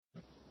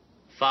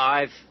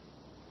5,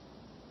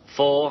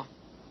 4,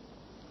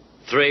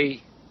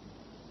 3,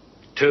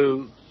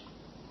 2,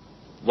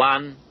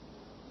 1,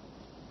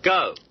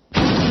 go.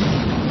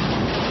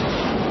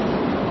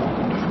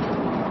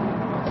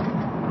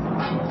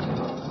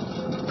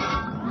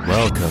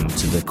 Welcome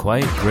to the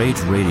Quite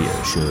Great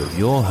Radio Show with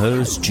your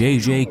host,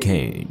 JJ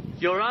Kane.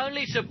 You're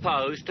only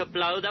supposed to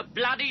blow the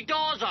bloody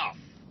doors off.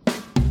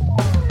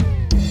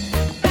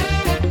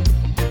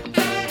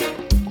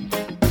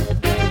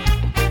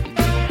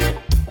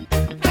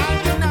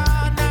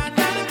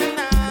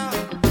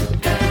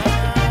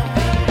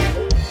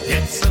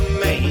 It's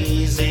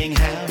amazing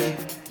how you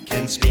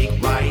can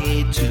speak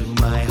right to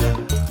my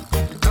heart.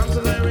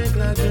 Counsellor,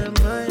 glad you're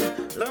mine.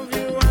 Love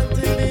you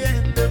until the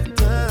end of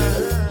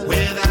time.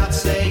 Without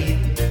saying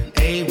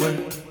a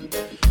word,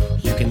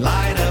 you can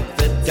light up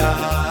the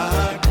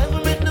dark.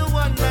 Never met no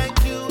one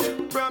like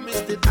you.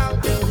 Promise that I'll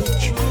tell the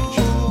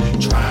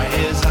truth. Try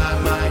as I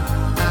might,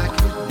 I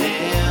could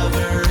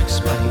never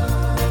explain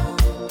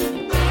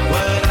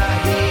what I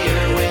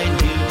hear when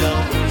you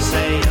don't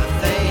say a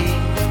thing.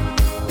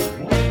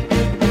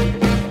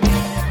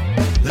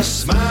 The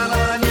smile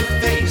on your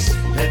face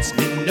lets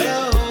me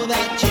know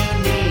that you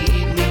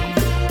need me.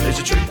 There's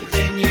a truth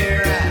in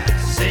your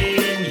eyes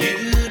saying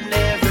you'd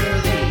never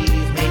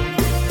leave me.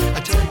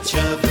 A touch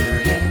of your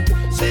hand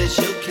says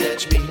you'll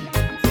catch me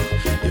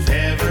if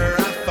ever I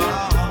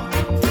fall.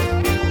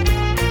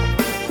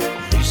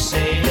 You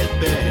say it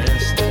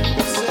best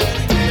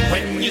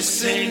when you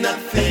say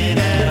nothing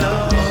at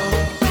all.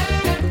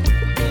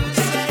 You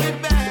say it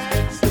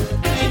best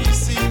when you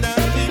say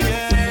nothing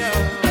at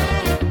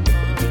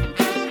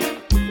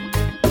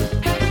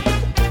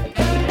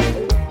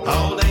all.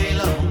 All day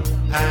long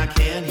I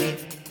can hear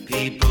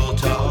people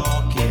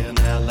talking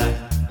out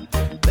loud.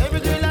 Baby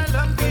girl, I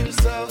love you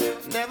so,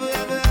 never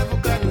ever ever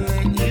gonna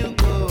let you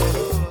go.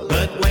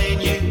 But when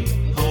you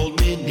hold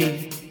me near,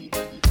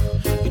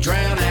 you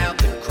drown out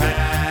the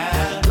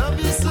crowd. Love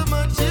you so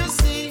much, you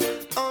see,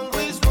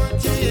 always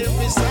want you here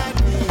beside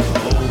me.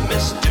 Oh,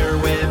 Mr.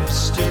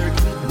 Webster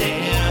could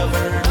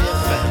never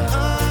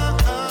define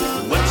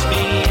what's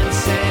being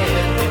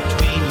said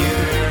between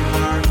your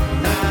heart and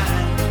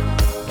mine.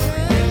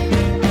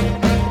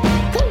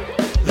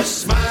 The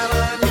smile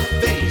on your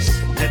face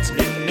lets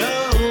me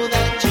know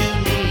that you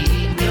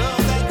need me.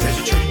 There's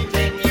a truth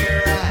in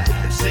your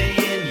eyes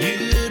saying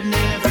you'd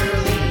never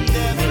leave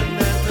me.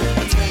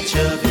 A touch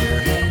of your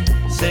hand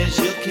says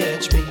you'll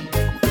catch me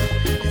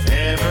if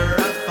ever I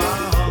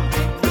fall.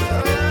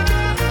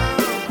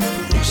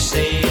 You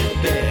say it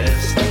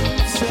best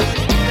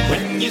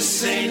when you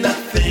say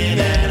nothing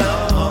at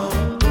all.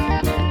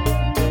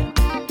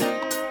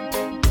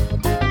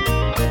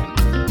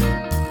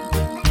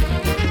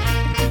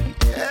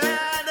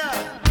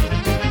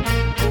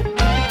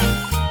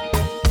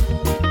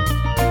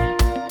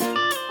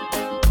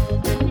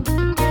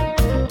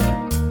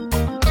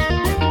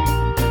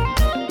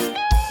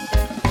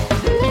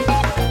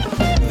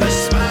 The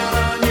smile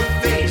on your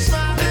face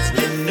lets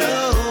me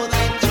know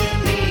that you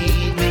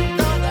need me.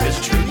 There's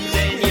truth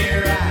in your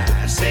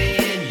eyes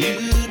saying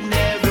you'd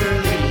never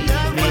leave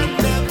me.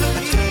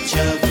 A touch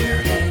of your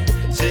hand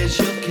says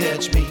you'll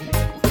catch me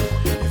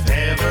if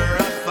ever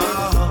I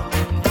fall.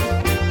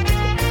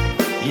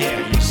 Yeah,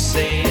 you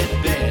say it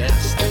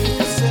best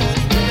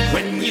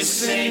when you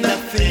say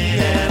nothing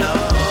at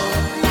all.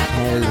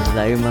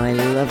 Hello, my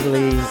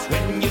lovelies.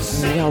 When you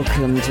say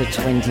Welcome to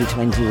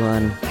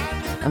 2021.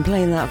 I'm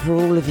playing that for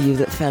all of you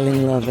that fell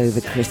in love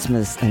over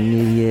Christmas and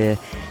New Year.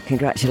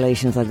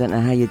 Congratulations, I don't know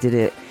how you did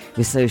it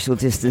with social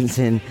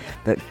distancing,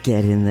 but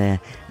get in there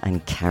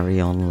and carry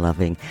on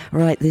loving.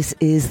 Right, this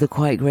is the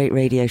Quite Great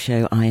Radio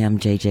Show. I am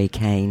JJ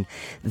Kane.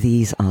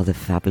 These are the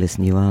fabulous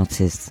new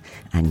artists,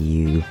 and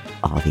you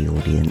are the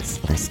audience.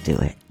 Let's do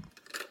it.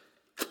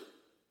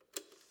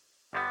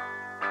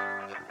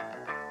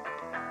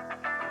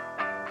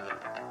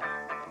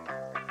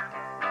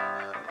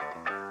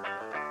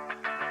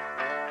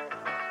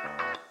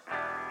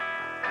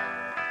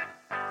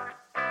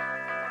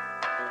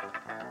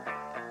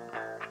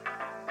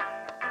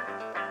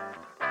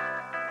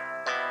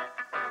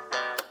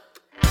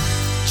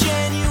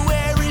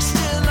 January's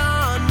still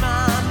on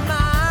my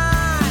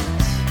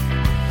mind.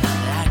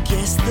 I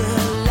guess the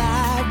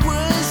light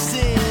was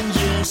in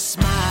your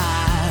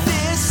smile.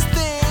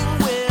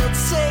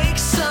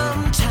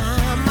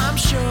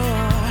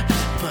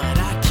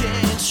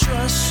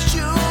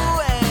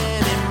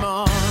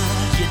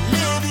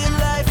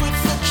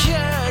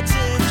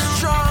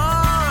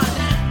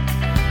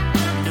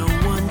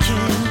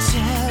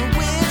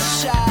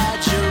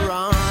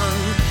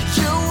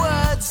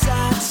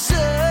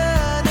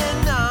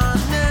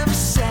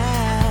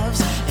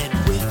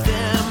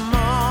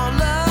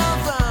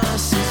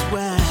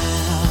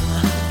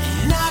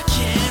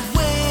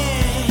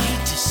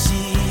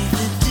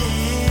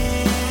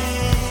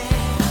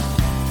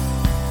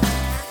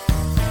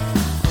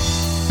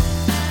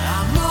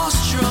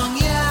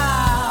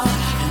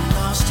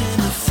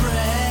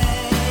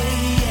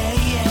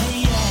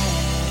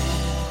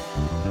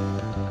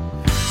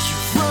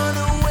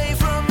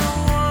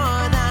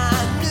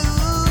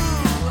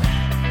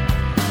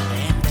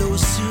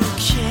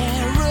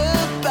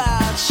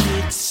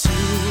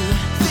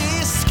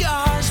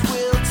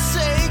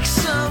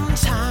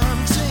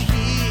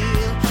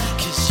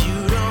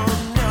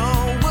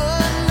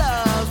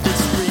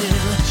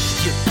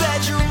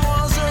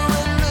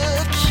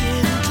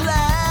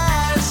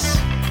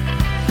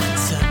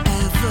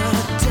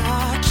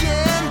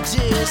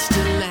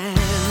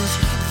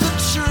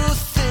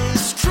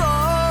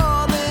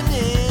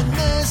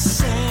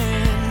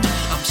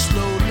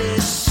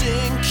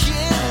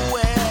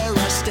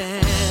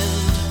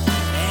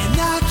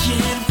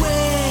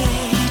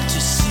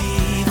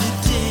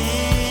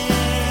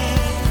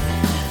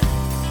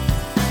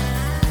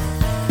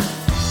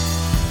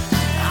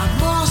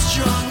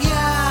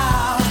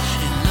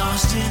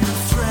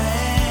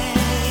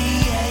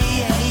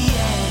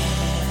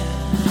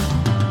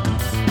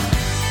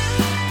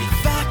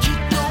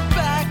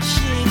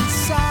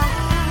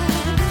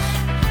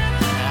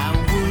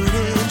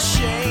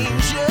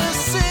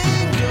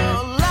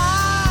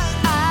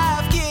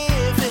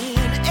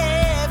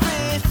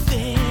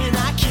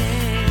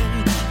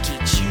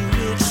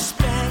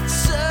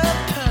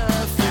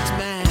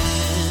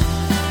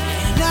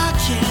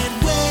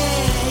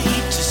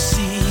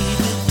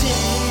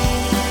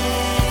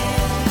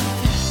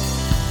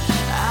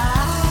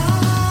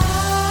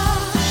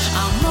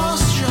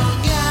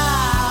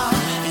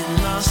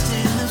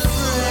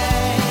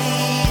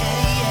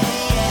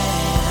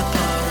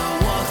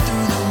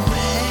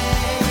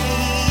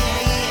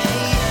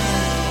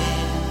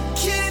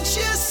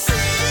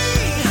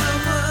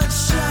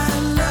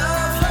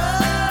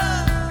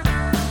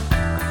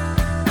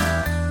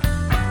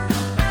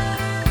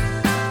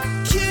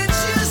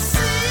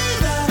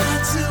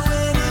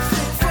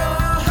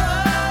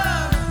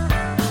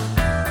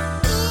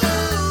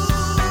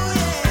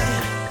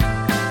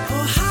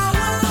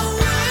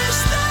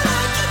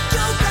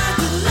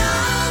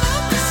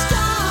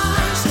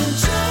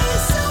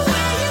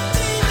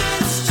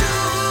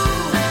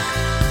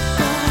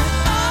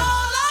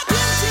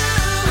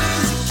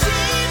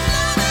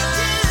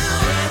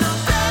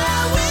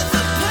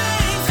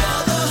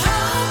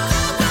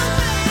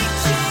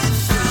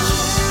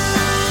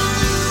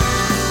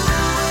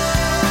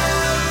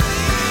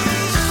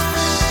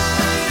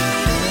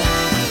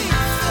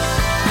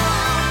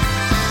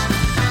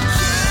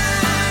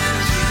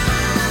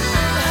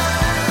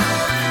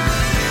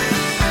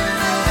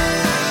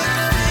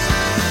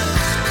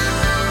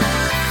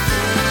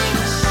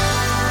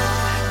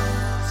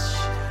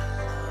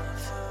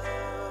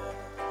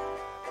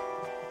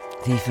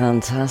 The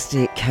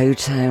fantastic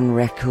Cotown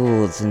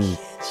Records and...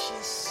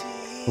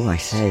 Oh, I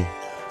say.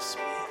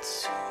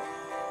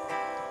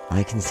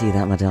 I can see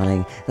that, my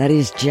darling. That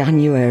is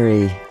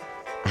January.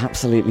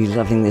 Absolutely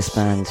loving this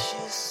band.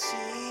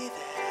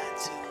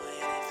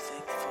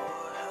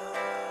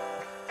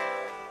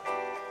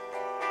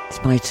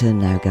 It's my turn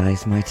now,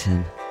 guys, my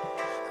turn.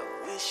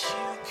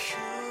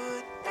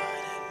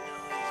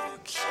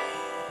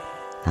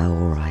 Oh,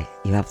 all right,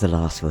 you have the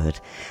last word.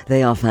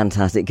 They are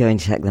fantastic. Go and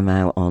check them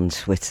out on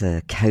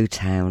Twitter,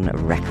 Cotown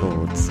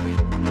Records.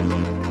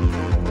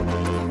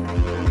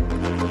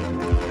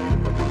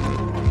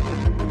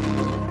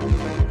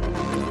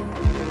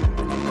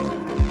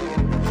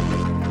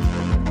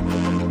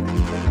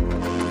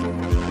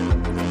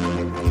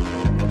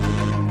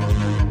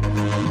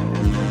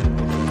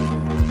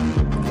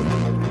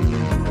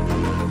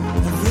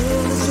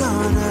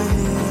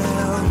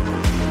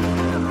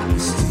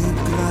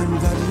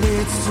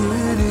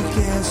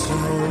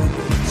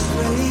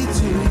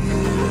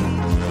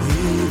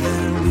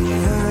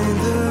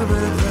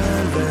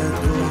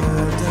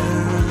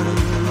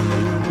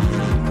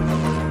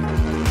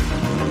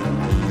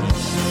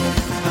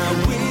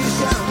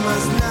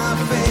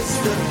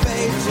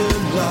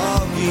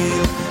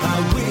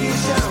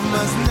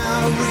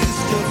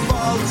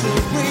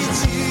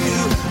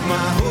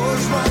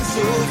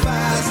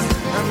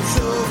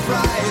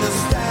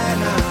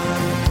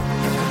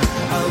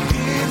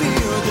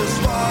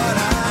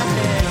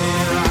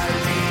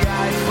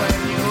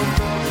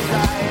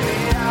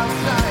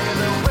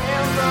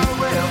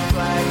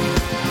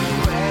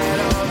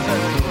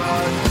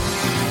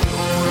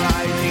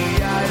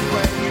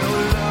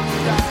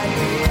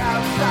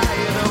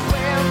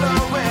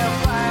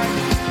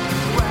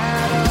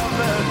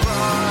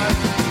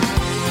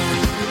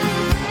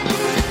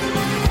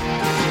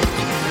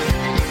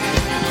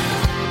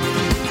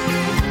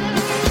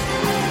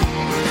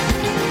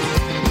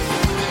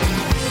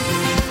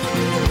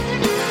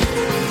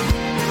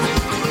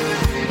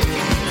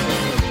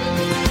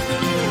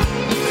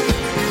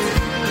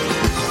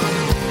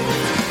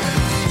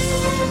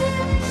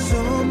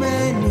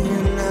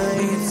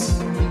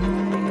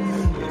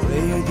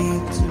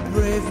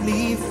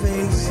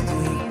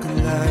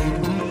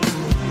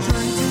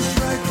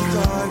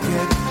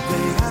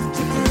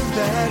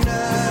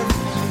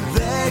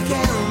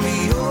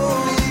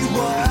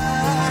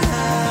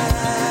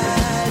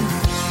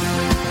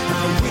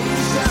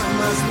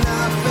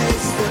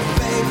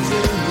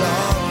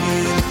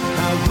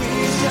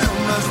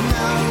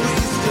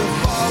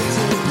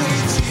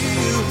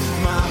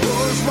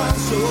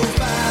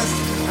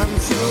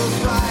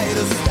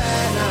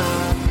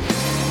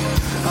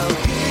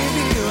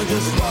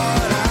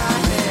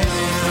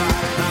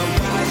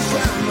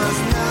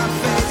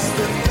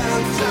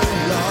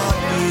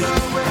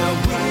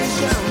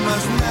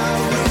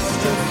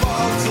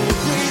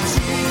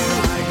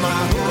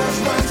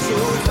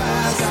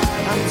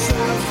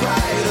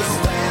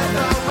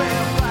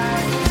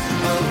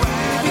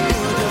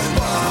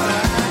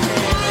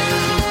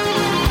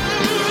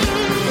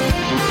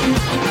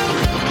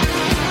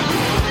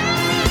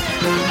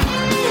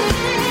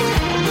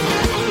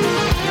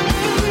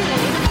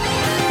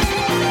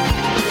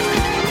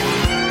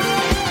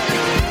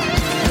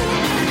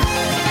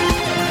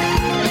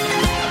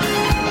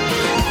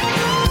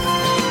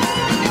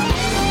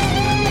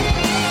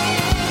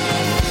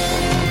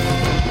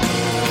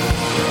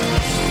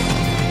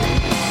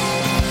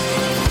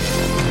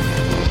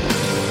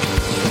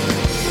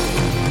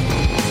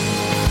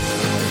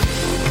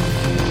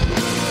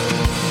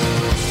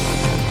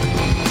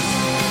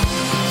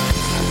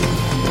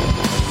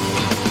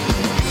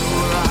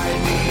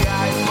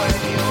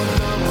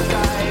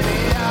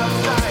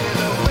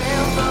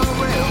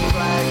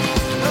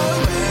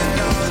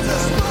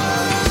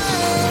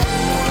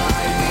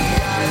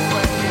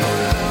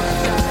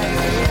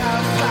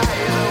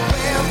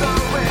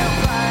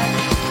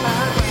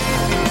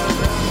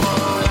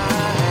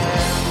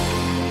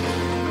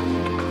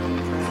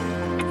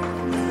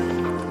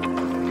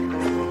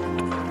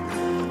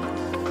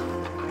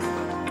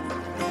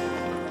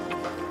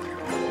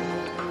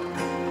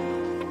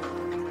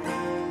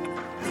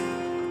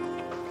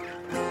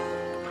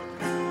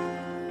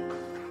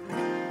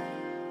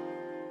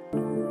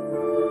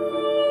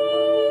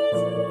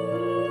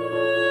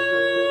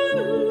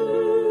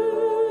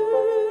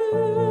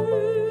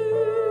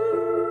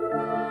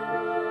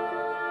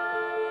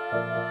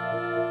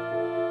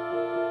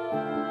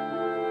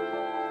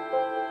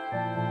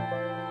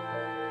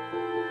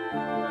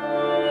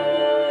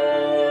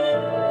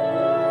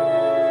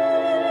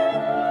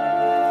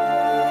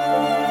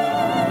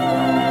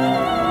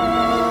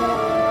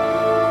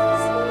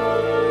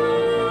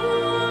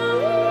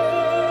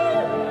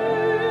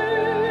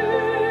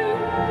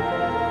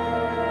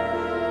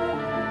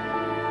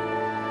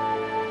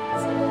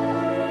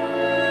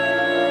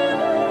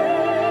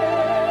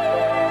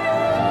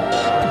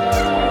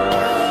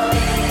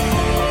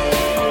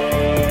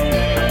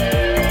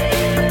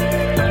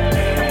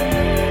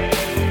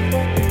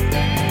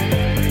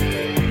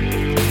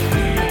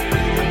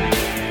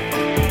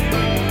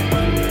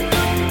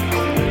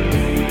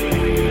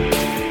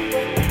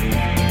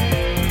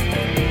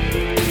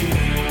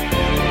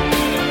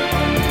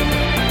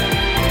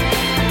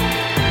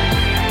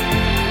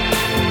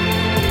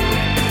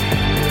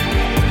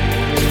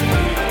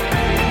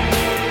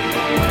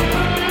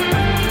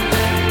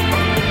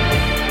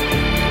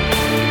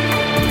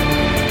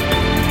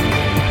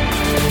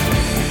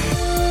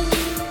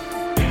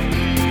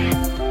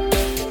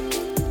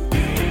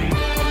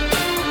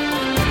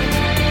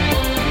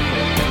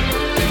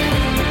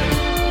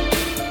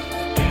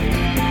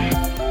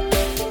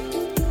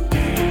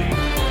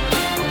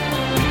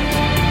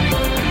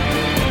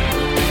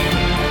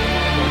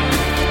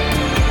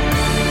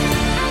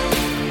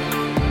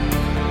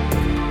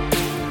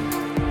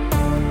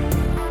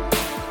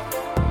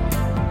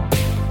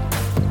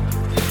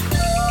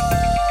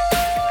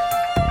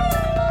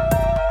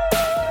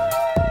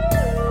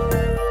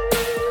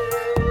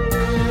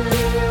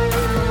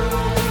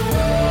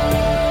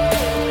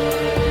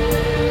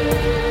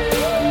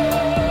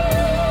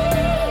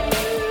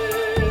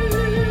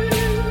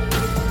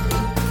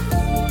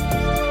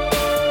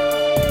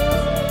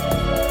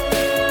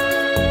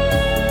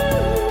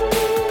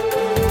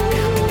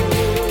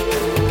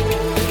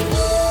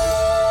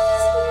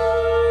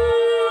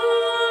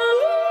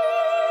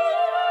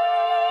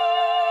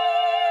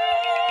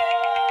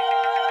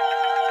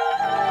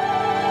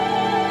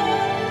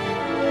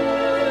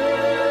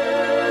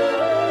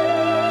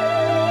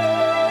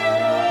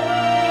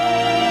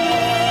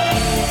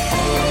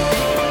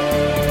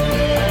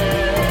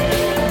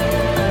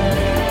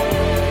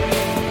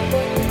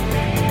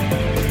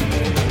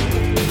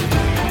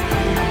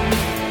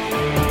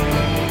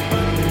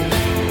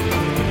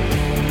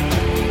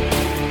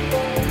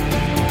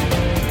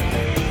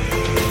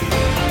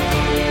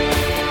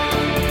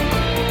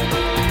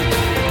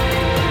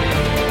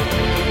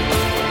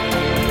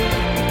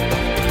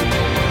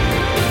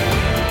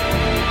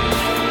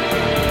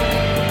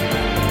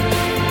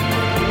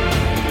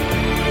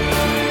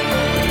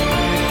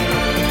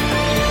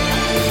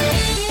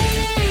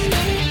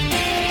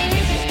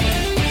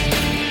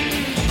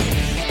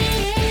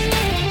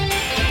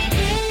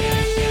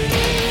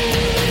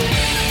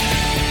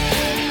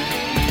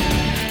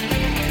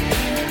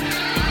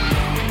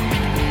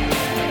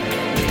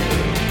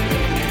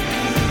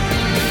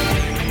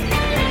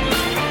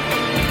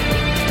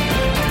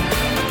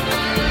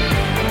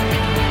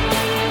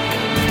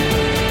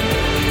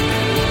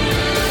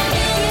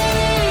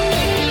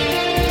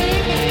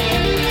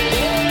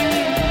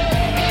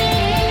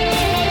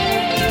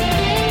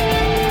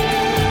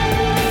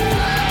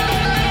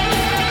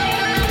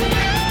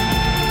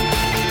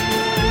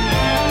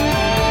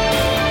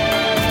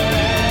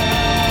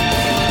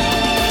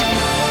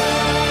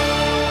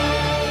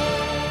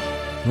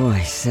 Oh,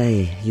 I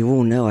say, you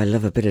all know I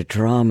love a bit of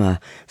drama,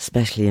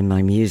 especially in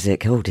my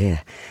music. Oh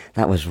dear,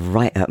 that was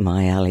right up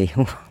my alley.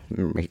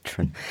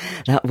 Matron.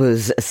 That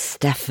was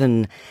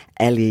Stefan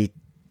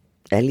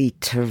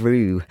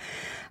Elefteriu.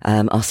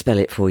 I'll spell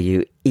it for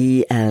you.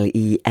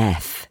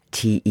 Elefteriu.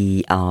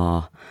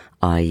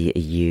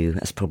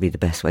 That's probably the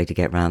best way to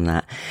get around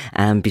that.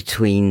 And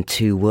Between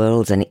Two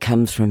Worlds, and it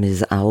comes from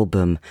his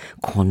album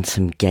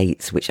Quantum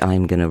Gates, which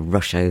I'm going to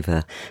rush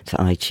over to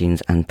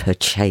iTunes and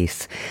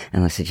purchase,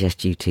 and I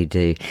suggest you two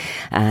do.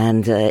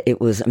 And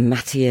it was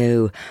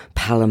Matteo,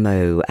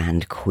 Palermo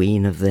and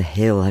Queen of the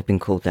Hill. I've been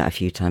called that a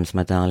few times,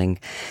 my darling,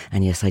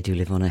 and yes, I do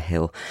live on a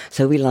hill,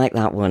 so we like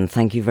that one.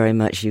 Thank you very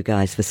much, you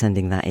guys, for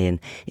sending that in.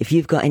 If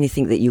you've got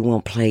anything that you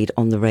want played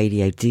on the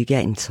radio, do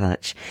get in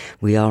touch.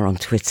 We are on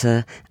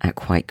Twitter at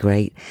Quite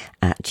Great,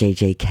 at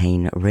JJ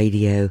Kane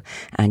Radio,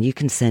 and you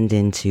can send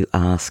in to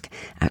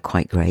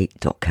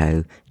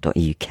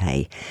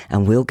ask@quitegreat.co.uk,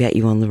 and we'll get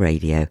you on the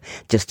radio.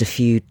 Just a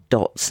few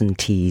dots and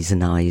T's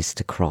and I's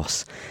to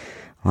cross.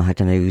 Well, I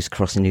don't know who's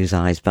crossing whose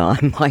eyes,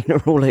 but mine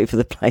are all over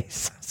the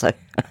place. So,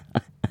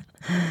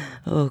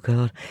 oh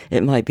God,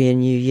 it might be a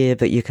new year,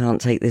 but you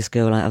can't take this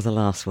girl out of the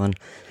last one.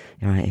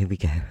 All right, here we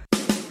go.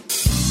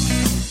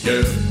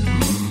 Yeah.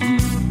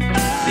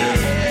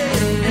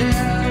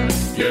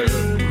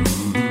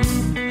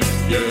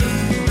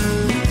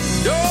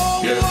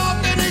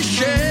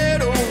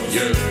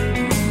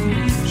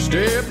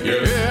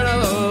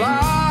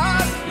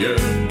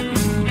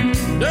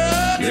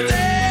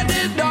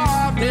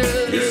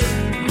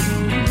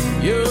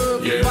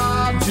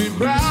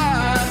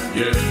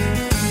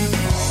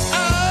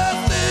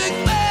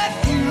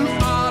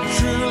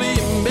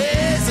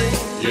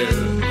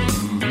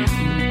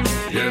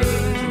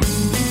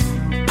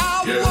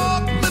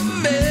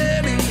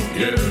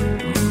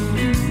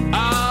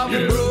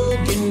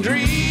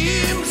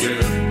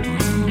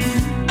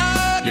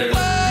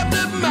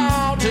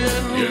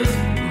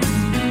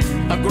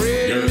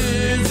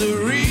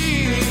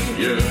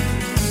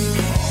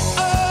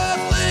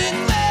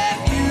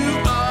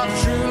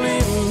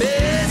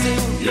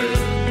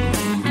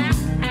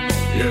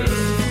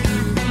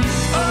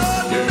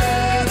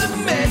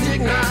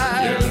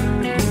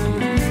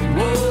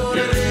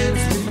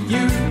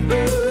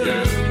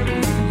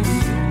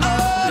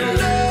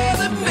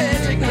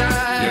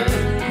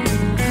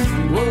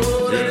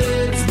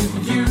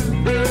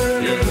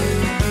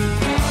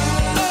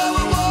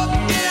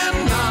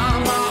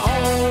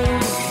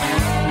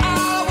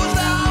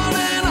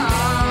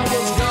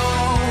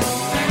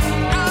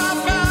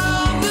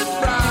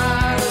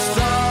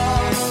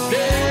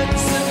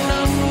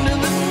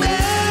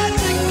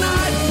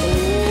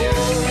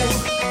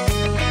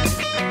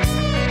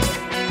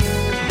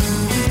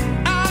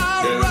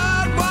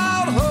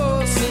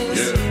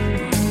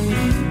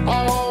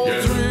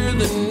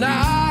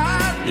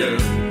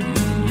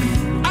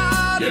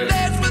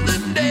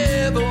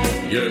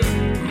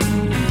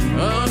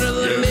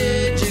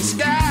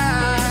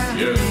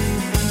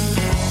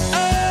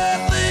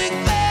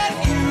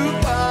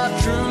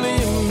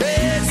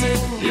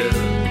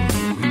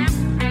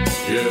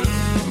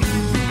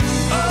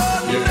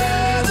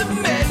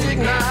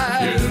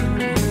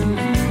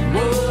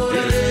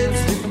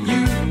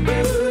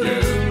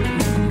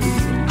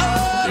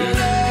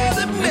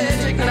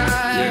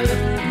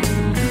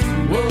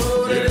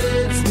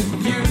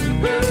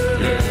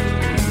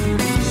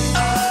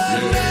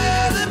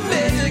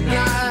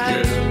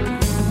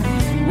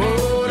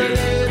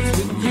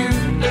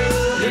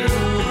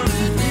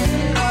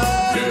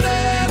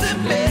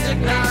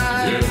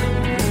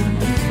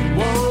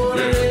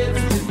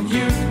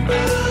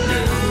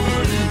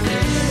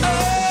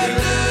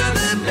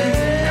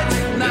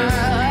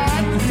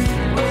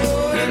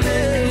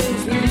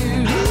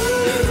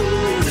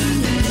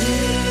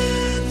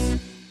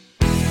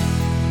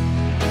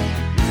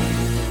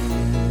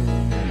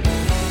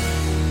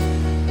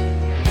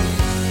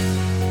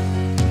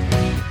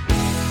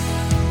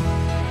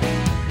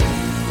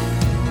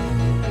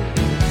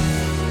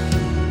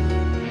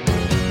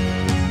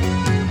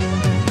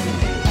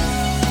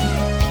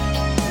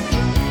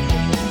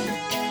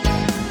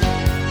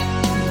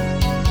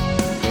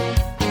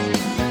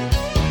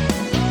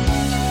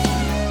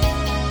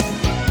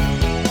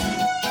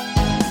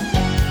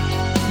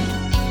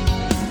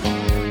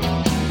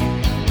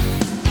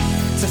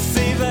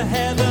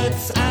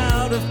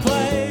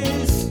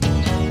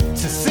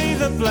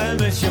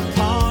 blemish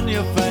upon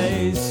your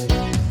face,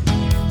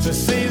 to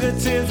see the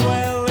tears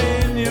well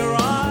in your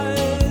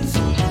eyes.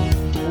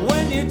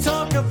 When you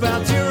talk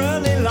about your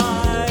early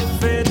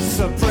life, it's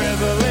a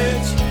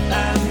privilege,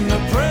 and the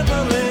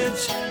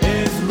privilege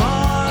is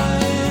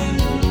mine.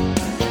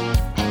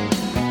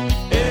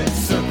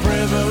 It's a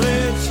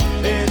privilege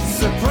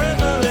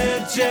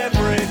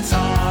every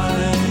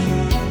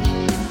time.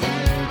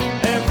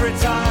 Every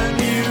time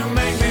you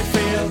make me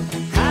feel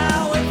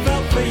how it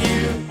felt for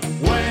you,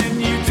 when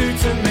you do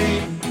to me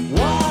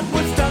what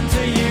was done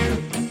to you,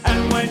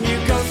 and when you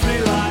ghost me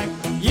like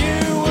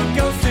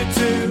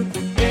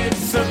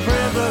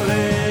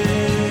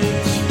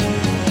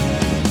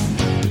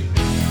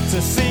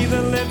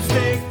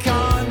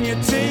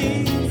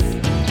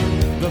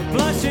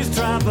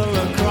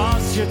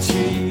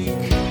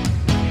cheek,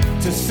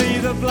 to see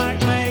the black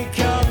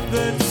makeup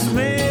that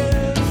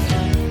smears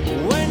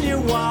when you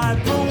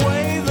wipe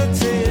away the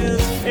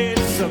tears.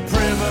 It's a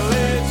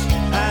privilege,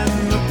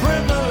 and the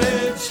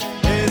privilege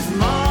is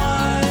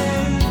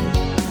mine.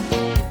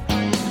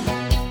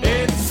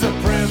 It's a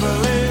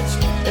privilege,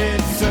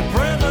 it's a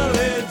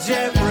privilege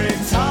every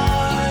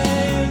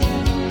time.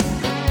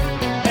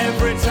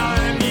 Every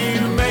time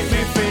you make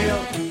me feel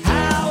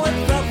how it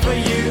felt for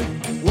you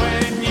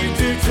when you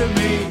do to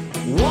me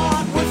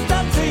what was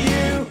done to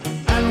you,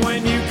 and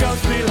when you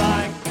ghost me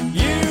like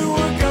you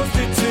were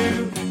ghosted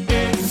too.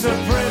 It's a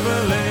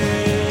privilege.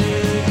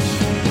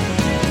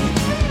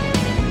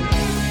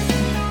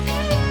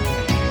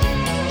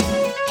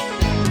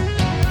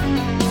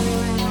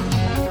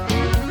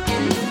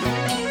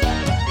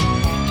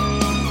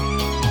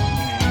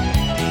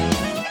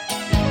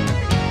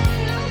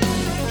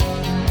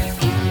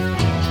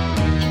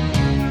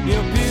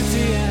 Your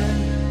beauty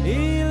and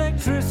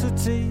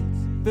electricity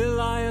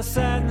belie a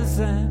sadness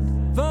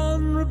and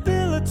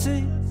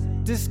vulnerability,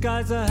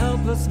 disguise a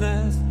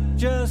helplessness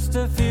just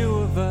a few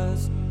of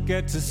us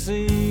get to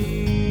see.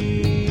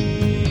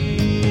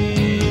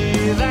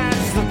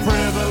 That's the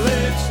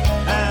privilege,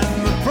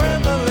 and the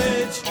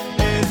privilege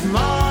is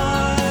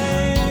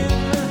mine.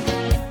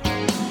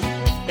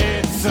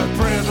 It's a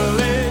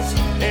privilege,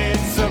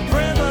 it's a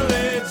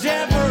privilege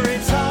every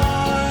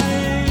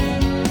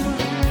time.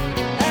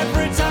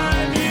 Every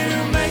time you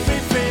make me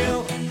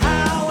feel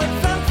how it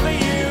felt for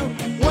you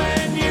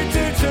when you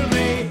do to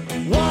me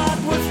what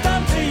was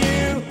done to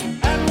you,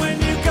 and when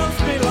you ghost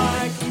me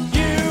like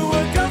you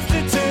were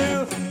ghosted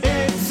too.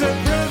 It's a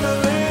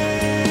privilege,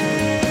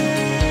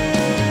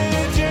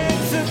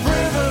 it's a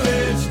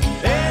privilege,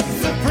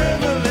 it's a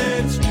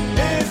privilege,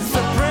 it's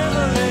a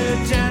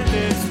privilege, and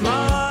it's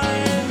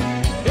mine.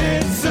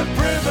 It's a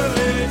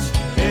privilege,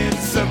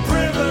 it's a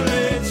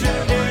privilege,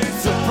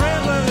 it's a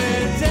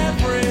privilege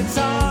every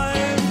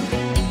time.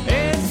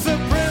 It's a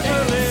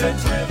privilege,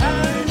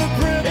 and the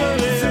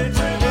privilege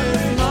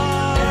is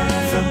mine.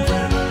 It's a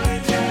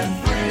privilege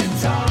every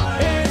time.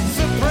 It's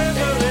a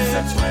privilege,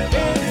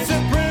 it's a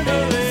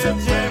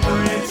privilege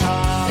every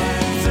time.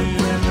 It's a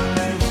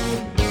privilege.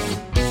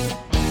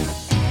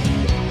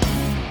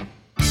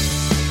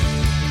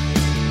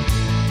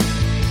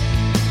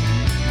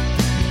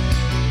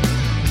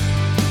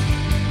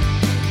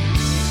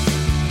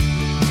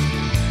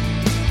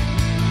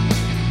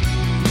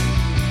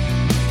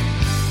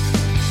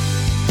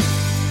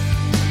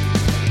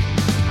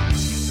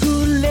 Who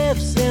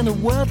lives in a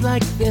world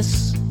like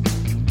this,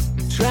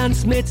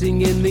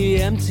 transmitting in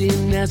the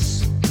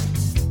emptiness,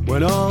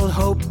 when all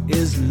hope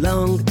is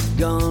long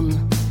gone?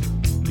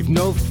 You've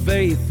no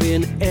faith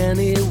in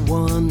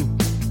anyone.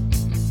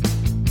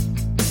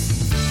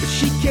 But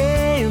she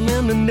came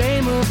in the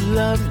name of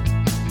love,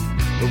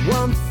 the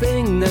one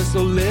thing there's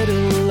so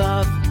little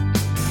of,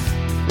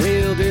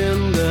 reeled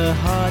in the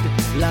hard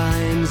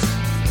lines,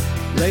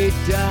 laid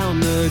down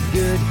the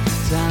good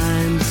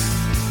times.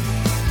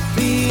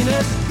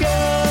 Venus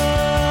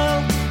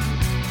girl,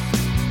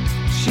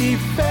 she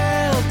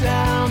fell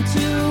down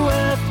to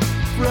earth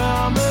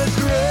from a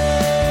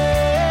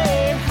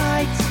great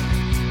height,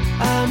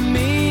 a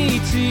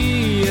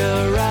meteorite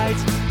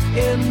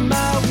in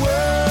my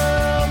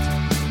world,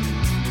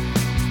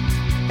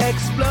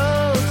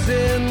 explodes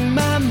in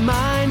my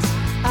mind's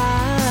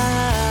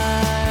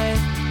eye.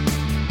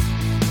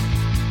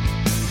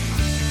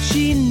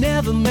 She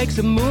never makes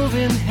a move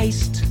in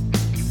haste,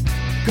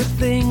 good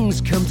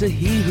things come to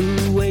he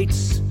who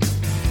waits.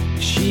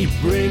 She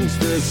brings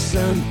the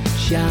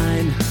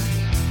sunshine,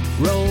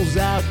 rolls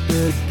out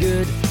the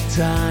good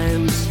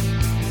times.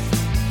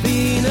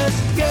 Venus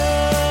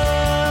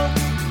girl,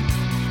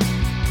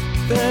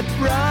 the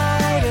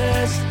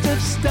brightest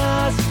of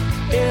stars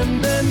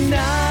in the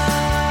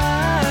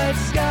night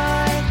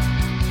sky,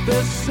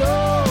 the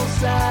sole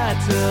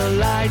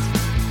satellite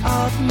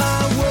of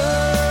my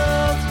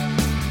world,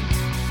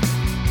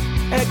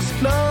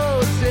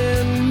 explodes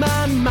in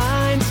my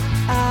mind's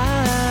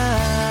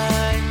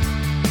eye.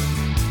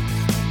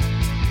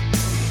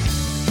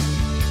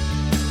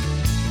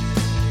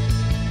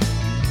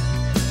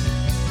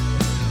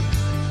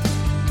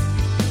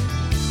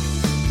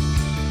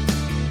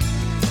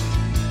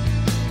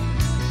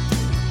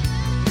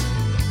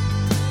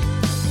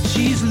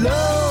 She's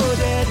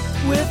loaded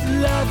with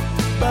love,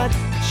 but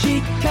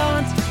she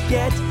can't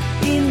get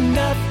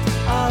enough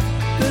of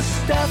the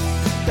stuff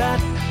that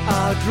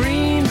our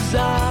dreams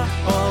are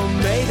all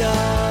made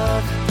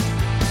of.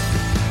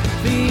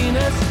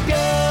 Venus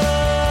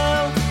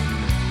girl,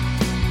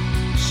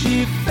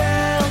 she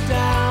fell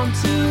down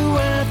to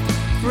earth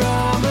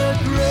from a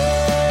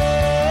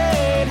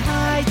great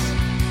height,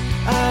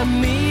 a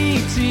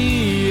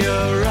meteorite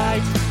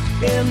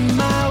in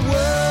my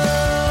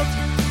world,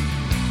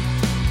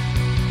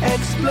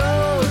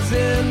 explodes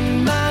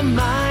in my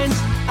mind's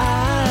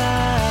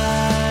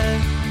eye.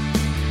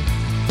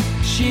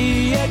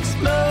 She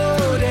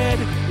exploded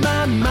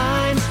my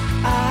mind's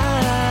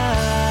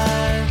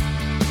eye.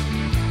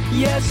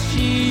 Yes,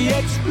 she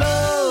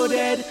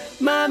exploded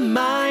my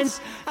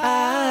mind's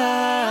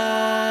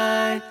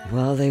eye.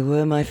 Well, they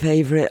were my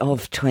favourite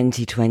of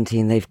 2020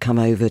 and they've come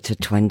over to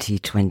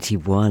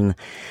 2021.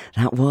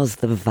 That was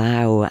The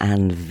Vow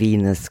and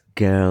Venus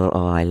Girl.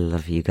 Oh, I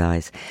love you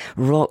guys.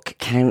 Rock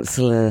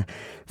Counsellor,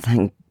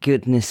 thank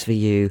goodness for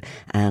you,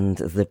 and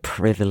The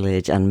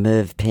Privilege, and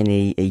Merv,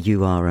 Pinny,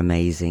 you are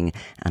amazing,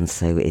 and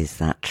so is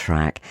that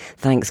track.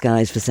 Thanks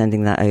guys for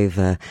sending that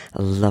over.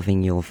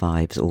 Loving your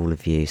vibes, all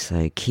of you,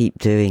 so keep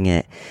doing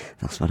it.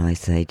 That's what I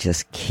say,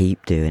 just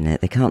keep doing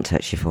it. They can't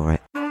touch you for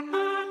it.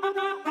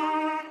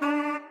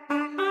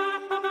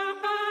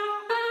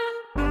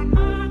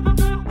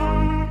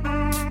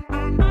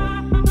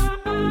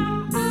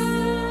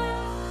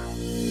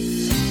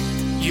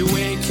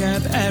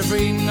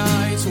 Every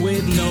night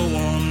with no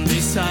one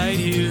beside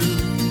you,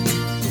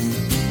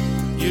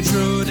 you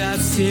draw that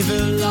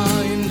silver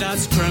line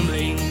that's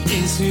crumbling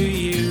into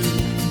you.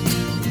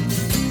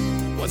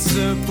 What's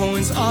the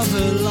point of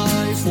a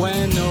life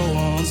when no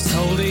one's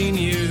holding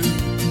you?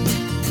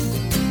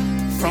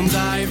 From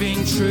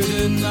diving through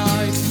the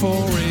night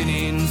for an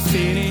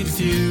infinite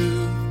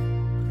view.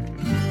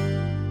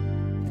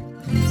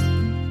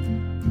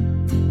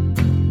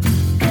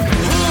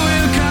 Who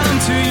will come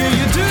to you?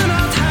 You do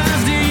not have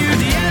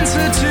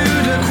answer to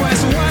the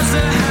quest, what's the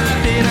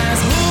happiness?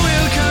 Who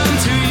will come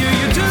to you?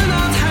 You do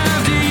not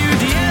have the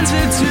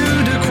answer to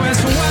the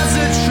quest, what's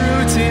the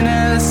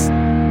truthiness?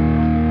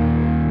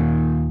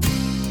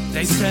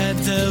 They said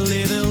the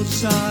little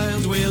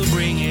child will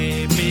bring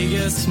a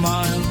bigger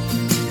smile,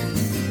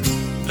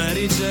 but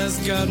it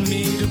just got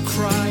me to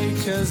cry,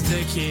 cause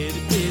the kid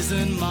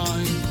isn't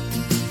mine.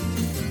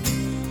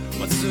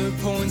 What's the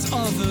point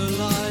of a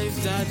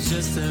life that's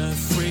just a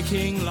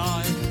freaking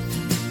lie?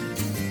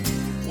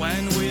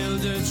 When will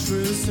the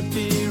truth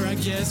appear? I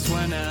guess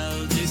when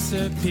I'll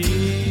disappear.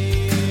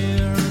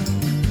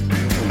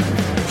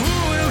 Who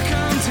will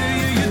come to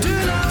you? You do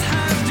not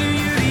have, do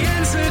you? The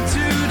answer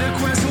to the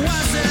quest,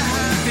 what's the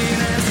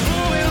happiness? Who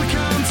will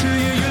come to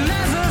you? You'll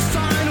never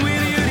find,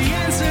 will you? The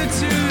answer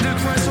to the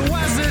quest,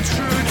 what's the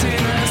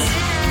truthiness?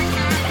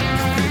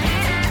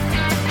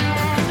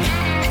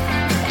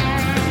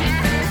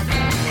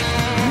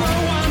 No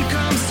one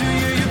comes to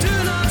you. You do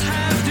not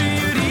have, do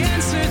you? The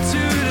answer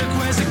to the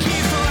quest, a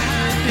key for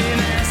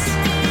happiness.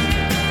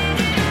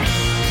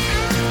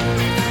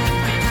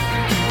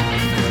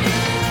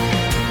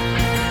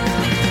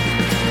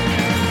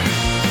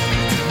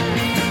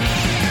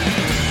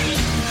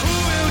 Who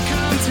will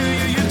come to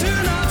you? You do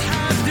not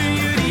have, do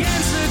you? The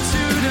answer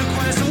to the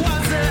quest,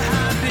 what's the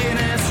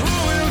happiness? Who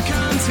will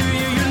come to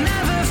you? You'll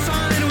never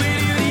find,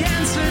 will you? The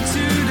answer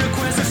to the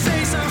quest, a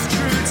face of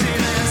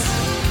truthiness.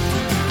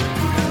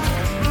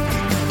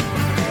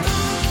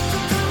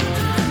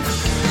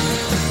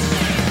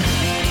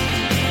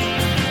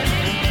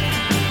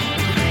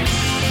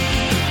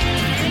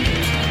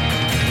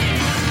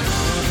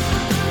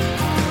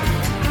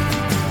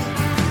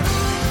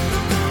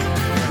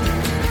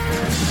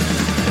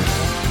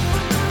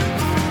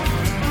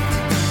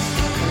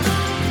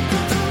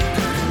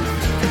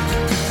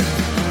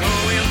 Who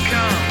will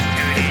come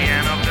to the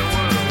end of the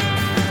world?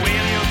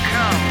 Will you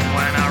come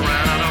when I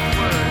run out of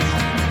words?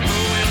 Who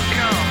will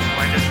come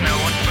when there's no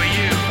one for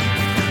you?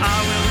 I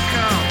will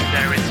come,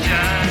 there is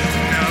just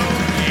no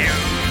you.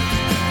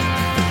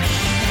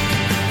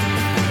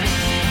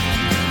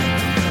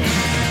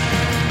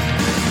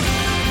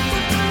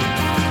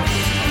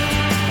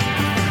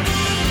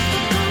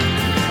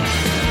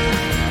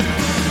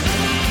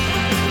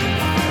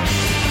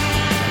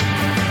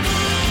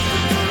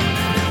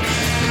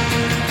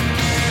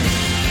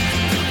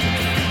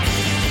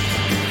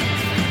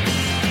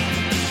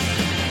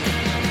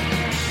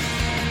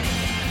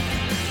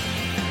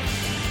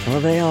 Well,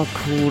 they are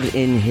called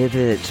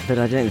Inhibit, but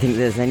I don't think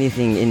there's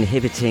anything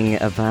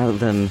inhibiting about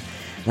them.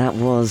 That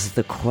was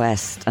The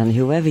Quest, and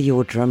whoever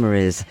your drummer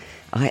is,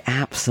 I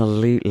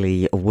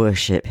absolutely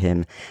worship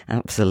him.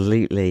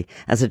 Absolutely.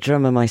 As a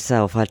drummer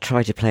myself, I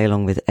try to play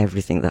along with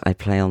everything that I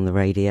play on the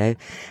radio,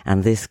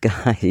 and this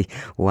guy,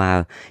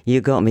 wow,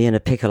 you got me in a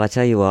pickle. I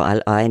tell you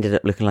what, I ended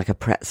up looking like a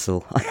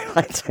pretzel.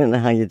 I don't know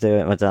how you do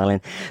it, my darling,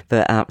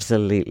 but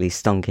absolutely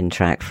stonking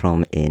track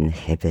from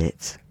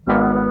Inhibit.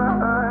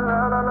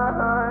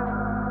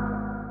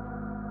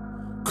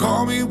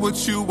 Call me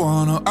what you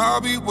wanna, I'll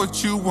be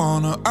what you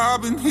wanna.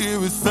 I've been here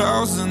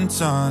 1,000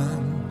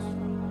 times.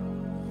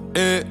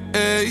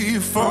 Hey,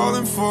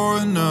 falling for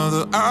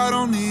another, I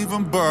don't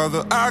even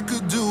bother. I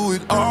could do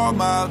it all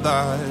my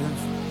life.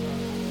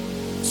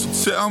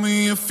 So tell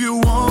me if you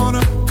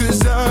wanna,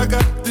 cause I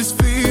got this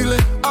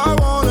feeling. I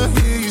wanna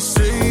hear you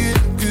say it,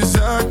 cause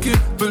I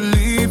can't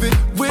believe it.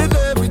 With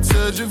every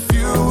touch of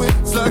you,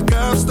 it's like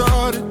I've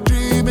started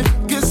dreaming.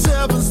 Guess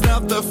heaven's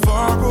not that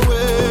far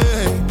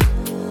away.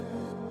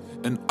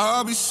 And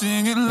I'll be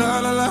singing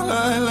la la la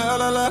la la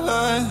la la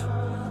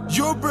la.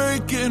 You're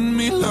breaking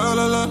me la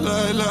la la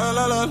la la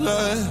la la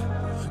la.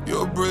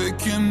 You're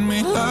breaking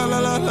me la la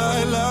la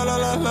la la la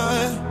la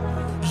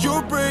la.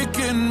 You're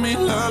breaking me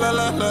la la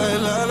la la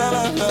la la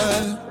la la.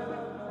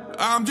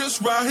 I'm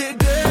just right here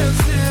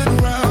dancing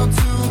around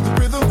to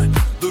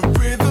the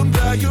rhythm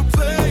that you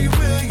play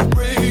when you're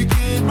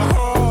breaking my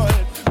heart.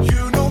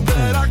 You know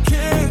that I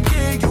can't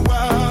get you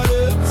out of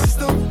the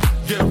system.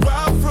 Yeah,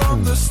 right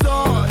from the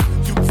start,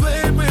 you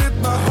played with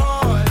my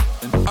heart,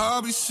 and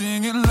I'll be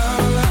singing la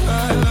la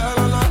la la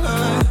la la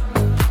la.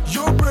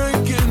 You're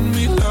breaking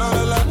me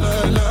la la la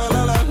la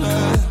la la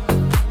la.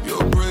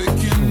 You're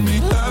breaking me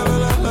la la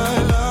la la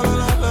la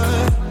la la.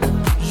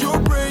 You're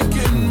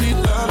breaking me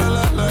la la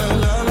la la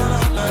la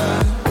la la.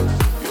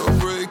 You're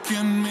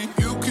breaking me.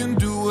 You can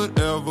do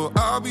whatever.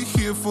 I'll be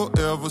here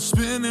forever,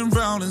 spinning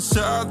round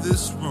inside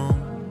this room.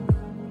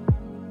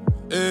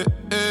 Hey,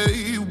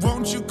 hey,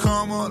 won't you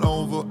come on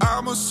over?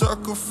 I'm a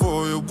sucker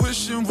for you,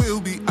 wishing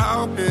we'll be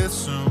out here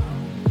soon.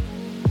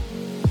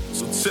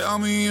 So tell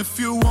me if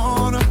you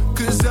wanna,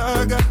 cause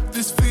I got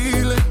this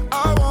feeling.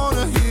 I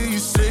wanna hear you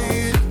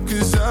say it,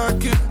 cause I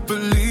can't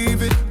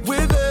believe it.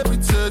 With every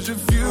touch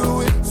of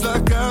you, it's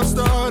like I've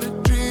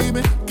started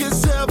dreaming.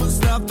 Guess heaven's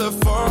not that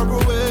far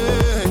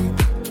away.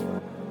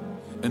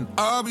 And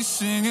I'll be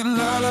singing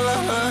la la la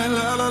la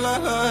la la la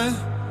la.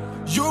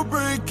 You're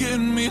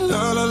breaking me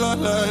la la la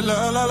la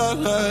la la la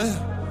la.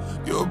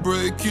 You're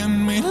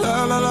breaking me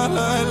la la la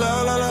la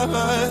la la la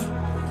la.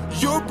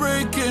 You're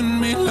breaking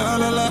me la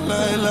la la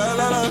la la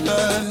la la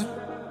la.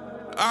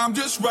 I'm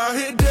just right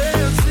here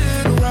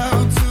dancing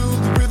around to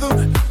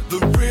the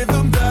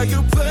rhythm that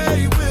you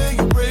play when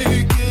you're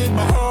breaking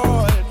my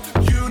heart.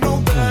 You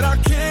know that I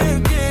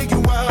can't get you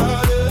out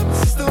of the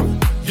system.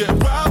 Yeah,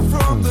 right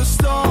from the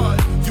start,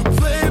 you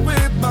played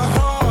with my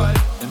heart,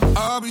 and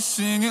I'll be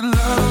singing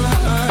la la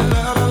la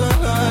la la la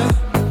la.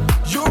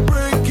 You're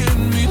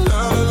breaking me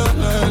la la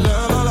la la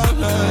la la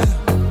la.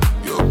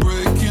 You're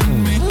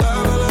breaking me la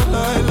la la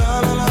la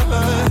la la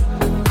la.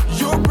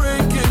 You're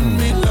breaking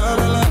me la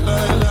la la la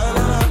la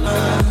la la.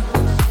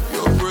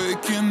 You're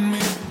breaking me.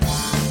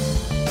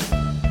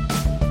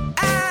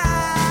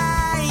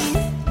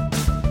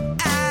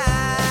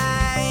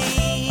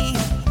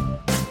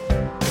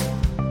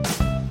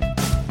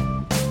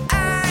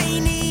 I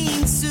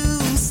need to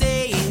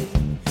say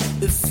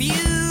a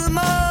few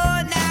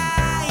more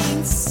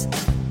nights.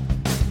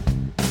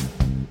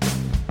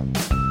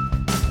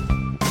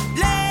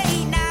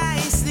 Late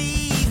nights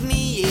leave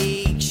me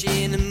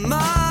aching, the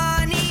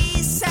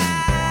money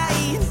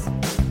side.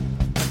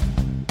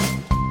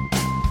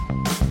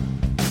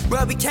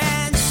 Well, we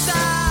can't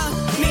stop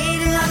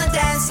meeting on the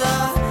dance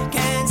floor.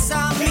 Can't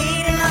stop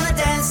meeting on the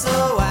dance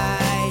floor.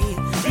 Why?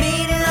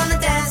 Meeting on the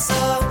dance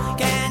floor.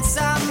 Can't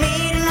stop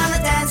meeting on the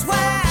dance.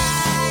 Why?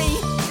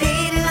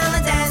 Meeting on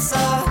the dance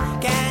floor.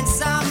 Can't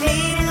stop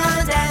meeting on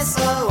the dance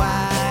floor.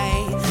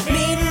 Why?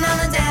 Meeting on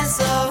the dance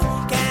floor.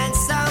 Can't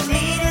stop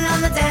meeting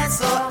on the dance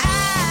floor.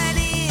 I'd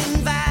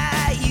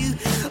invite you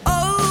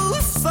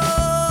for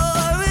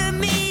a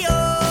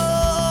meal,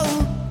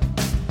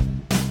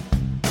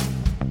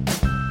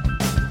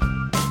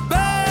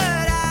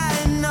 but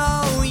I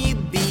know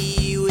you'd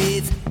be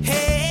with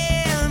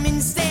him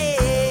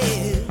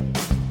instead.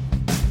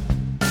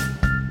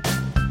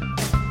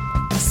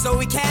 So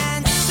we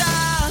can't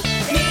stop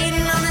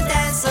meeting on the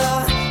dance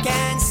floor.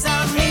 Can't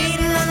stop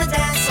meeting on the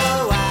dance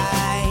floor.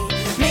 Why?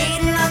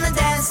 Meeting on the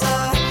dance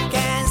floor.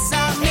 Can't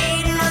stop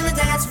meeting on the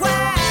dance.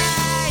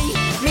 Why?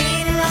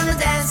 Meeting on the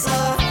dance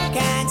floor.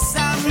 Can't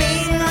stop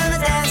meeting on the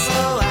dance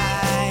floor.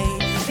 Why?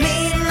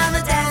 Meeting on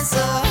the dance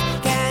floor.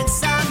 Can't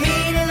stop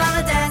meeting on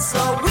the dance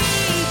floor. We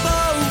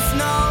both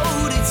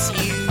know that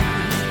you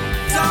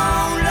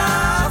don't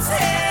love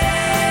him,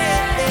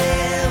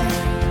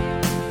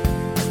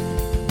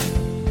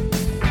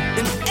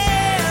 and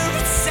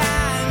every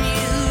time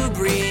you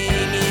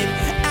bring him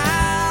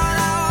out,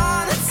 I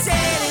wanna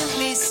tell him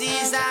this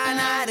is our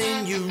night,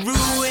 and you're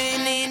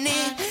ruining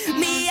it.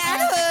 Me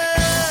and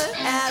her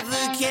have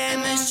a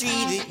chemistry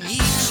that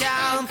you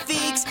can't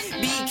fix,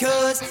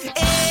 because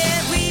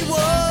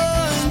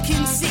everyone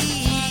can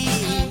see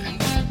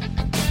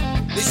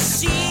that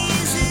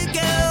she's a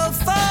girl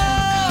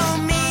for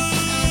me.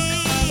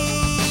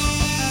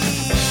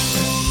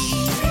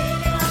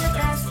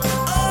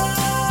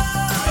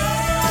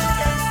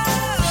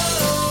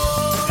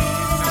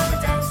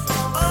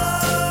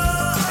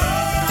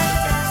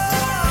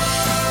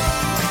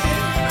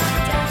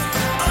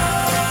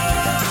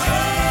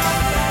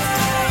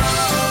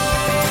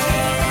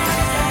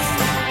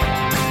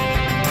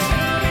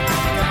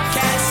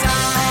 Can't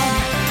stop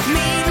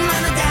meeting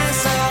on the dance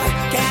floor.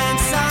 Can't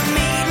stop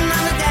meeting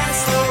on the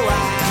dance floor. Why?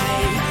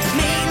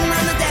 Meeting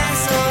on the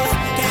dance floor.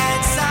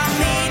 Can't stop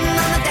meeting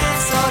on the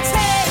dance floor.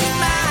 Take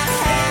my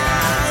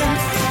hand.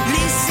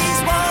 This is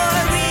what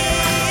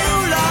real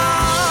love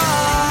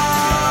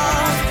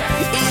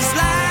is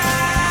like.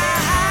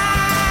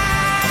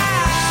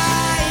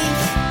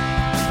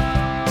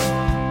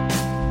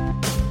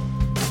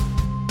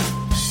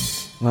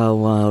 Well,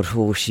 Wild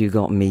Horse, you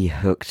got me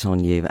hooked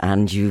on you,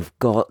 and you've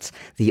got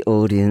the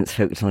audience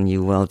hooked on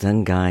you. Well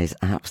done, guys.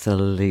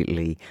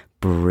 Absolutely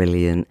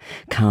brilliant.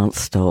 Can't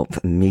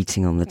Stop,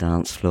 Meeting on the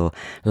Dance Floor.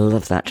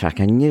 Love that track.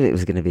 I knew it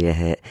was going to be a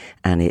hit,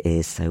 and it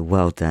is, so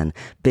well done.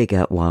 Big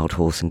up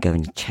WildHorse, and go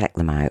and check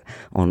them out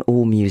on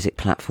all music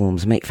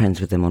platforms. Make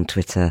friends with them on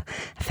Twitter,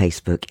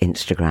 Facebook,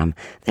 Instagram.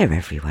 They're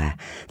everywhere.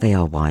 They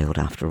are wild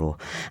after all.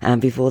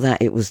 And before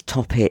that, it was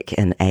Topic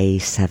and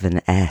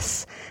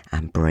A7S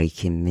and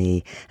Breaking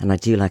Me. And I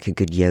do like a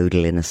good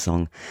yodel in a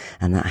song,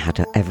 and that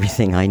had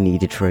everything I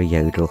needed for a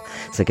yodel.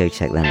 So go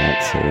check them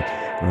out too.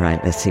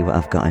 Right, let's see what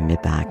I've got in my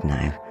bag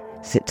now.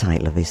 Sit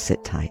tight, lovies,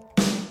 sit tight.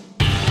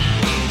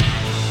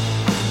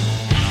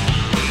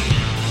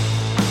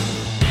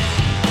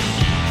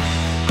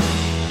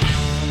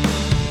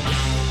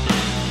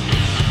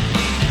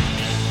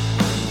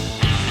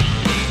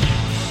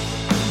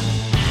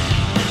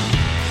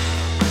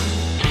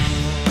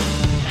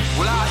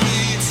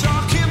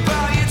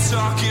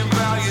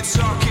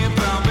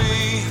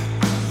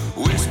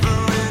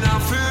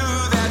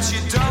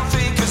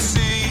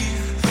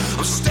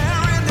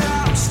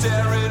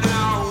 Staring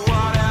out,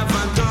 what have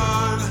I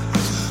done?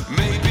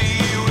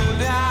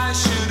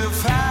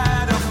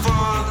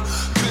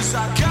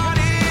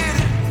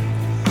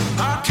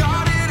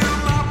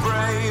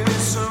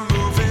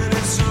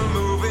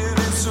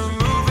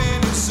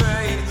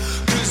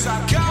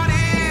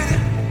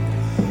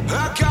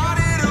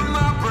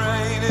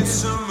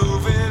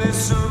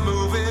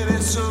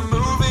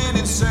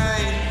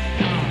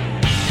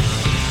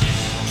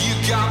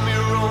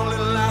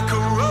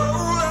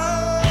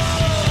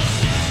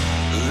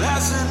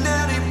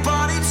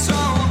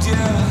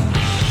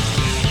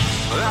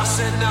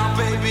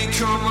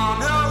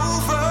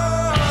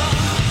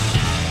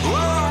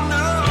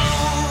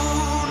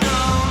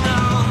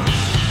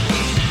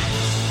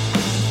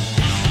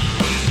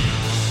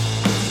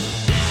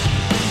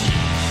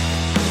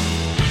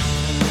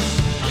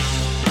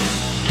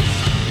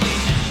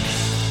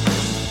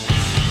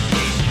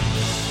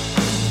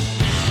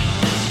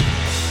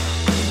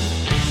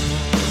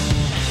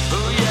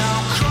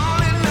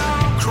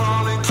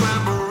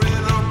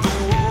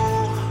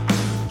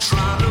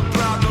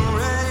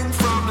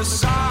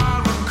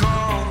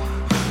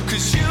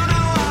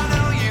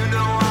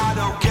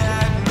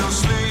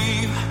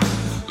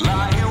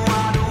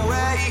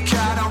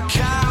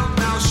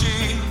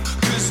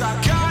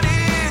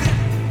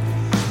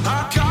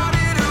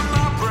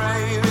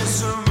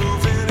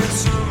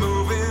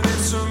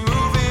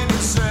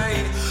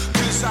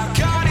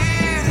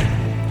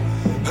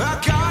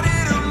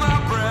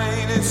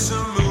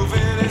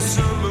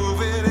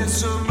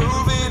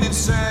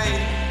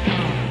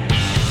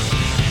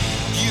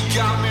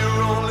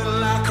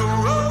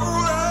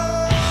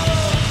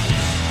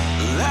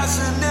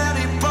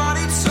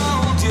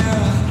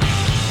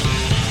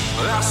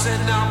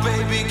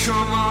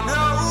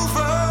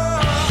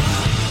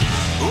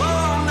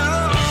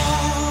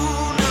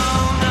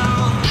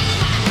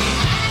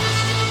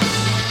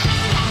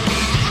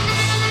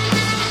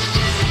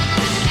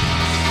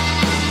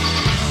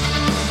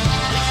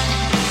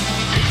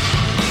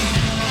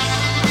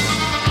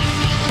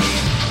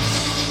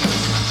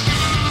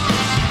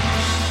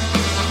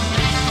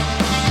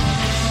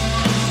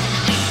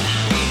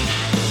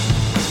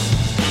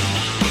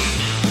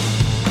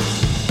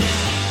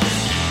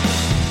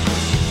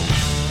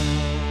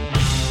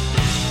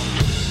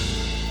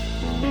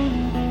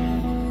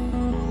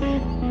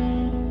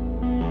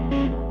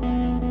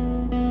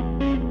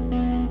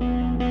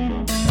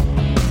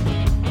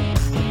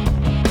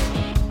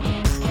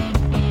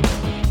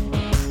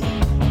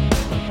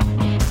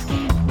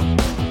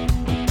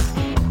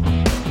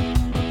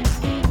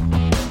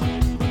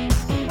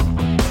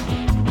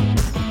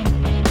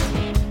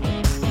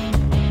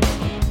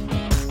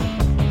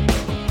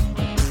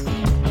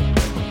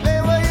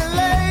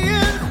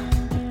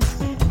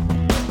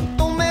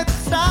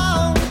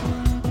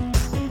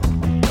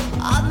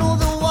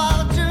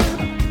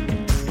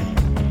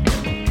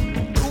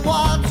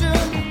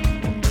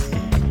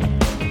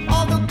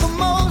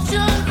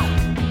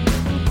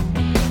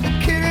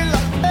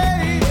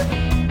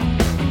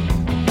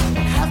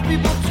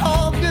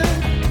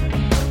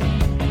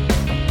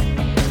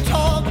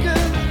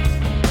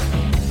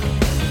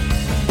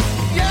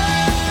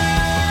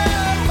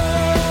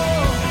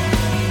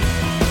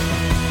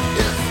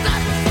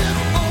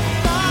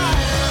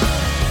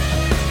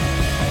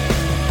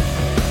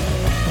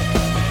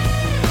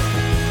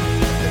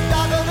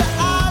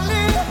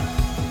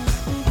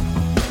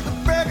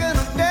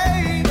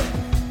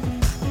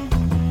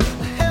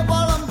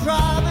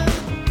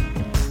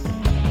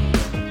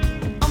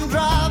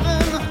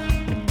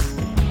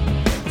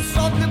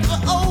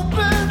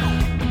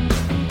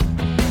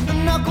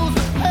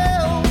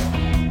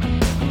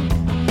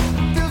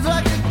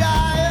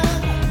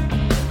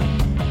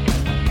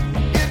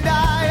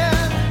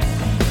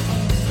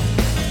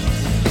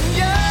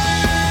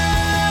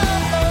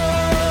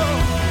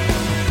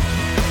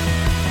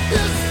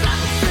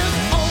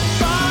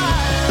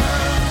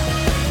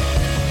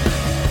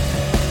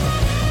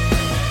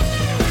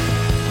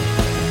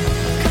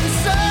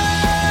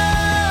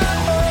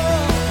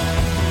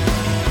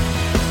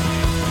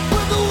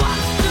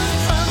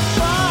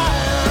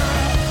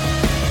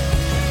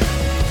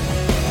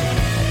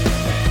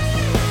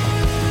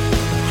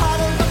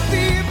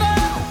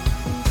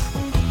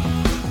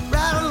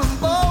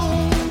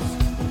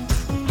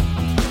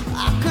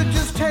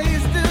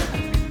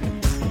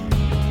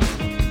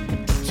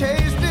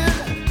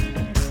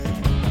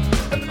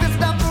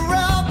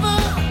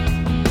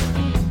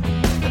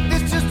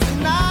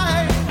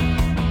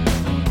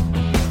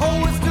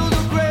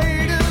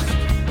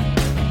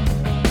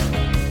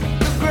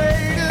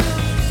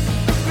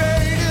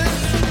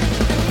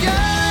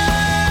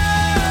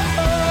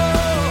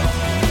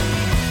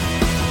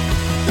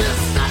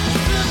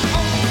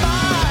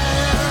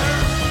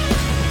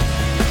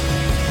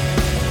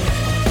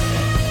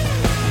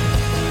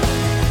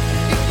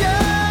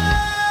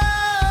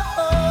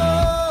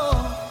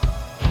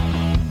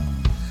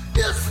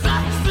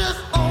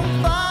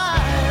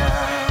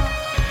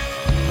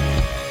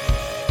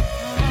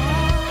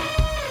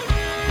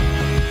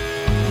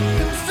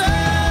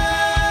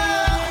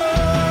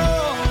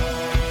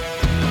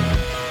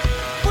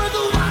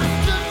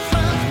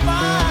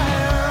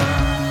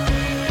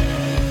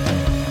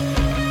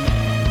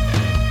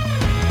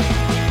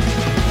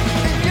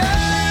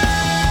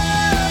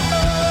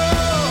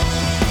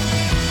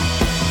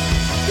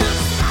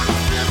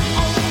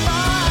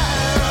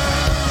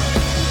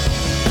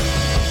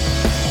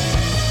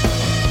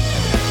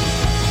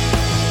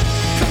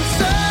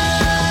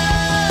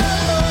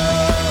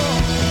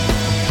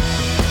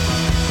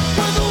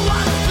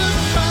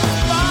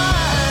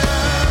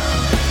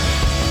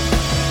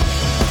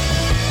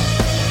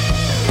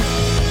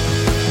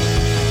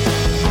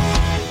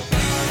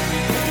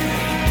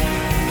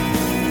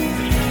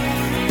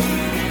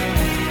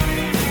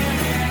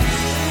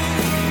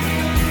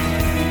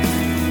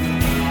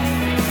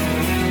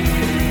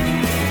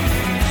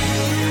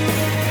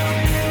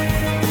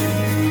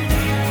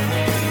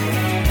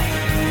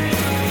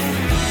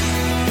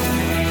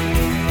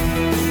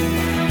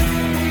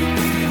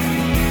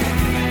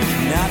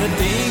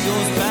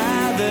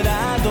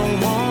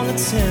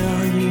 wanna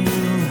tell you.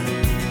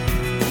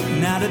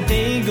 Not a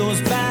day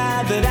goes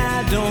by that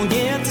I don't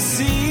get to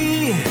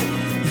see.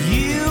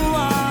 You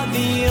are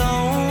the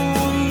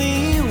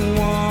only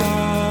one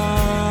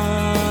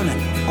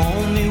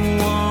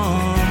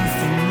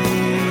for me.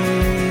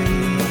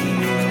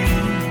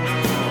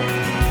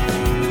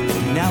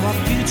 Now our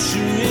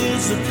future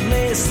is a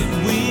place that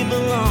we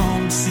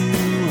belong to,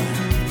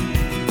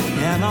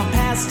 and our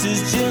past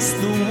is just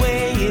the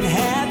way it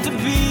had to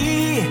be.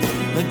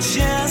 But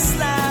just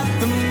like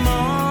the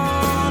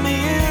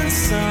morning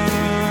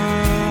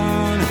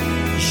sun,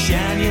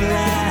 shine your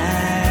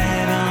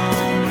light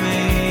on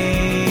me.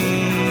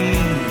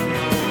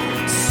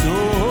 So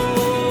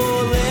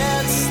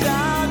let's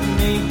start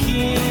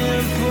making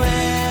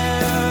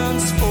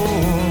plans for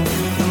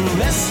the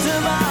rest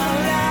of our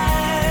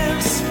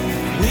lives.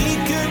 We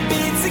could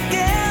be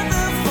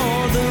together for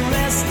the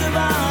rest of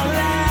our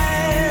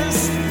lives.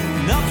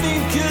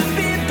 Nothing could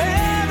be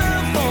better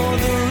for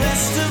the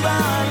rest of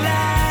our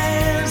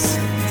lives.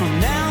 From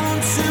now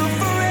until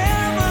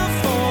forever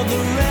for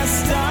the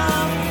rest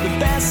of the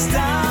best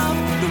of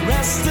the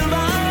rest of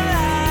our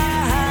lives.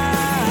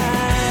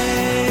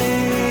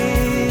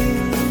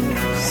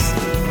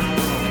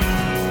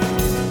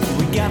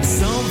 We got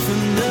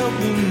something that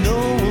we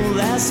know will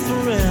last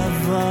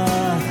forever.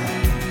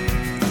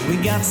 We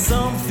got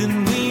something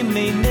we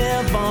may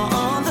never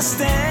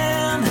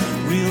understand.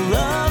 Real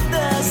love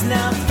does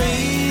not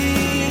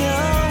fade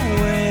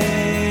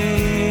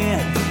away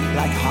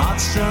like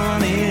hearts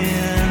drawn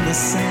in the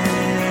sand.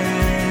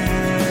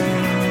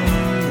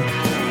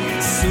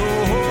 So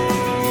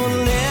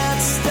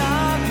let's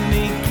start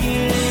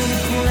making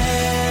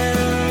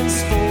plans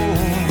for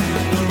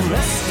the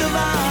rest of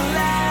our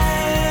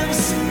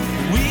lives.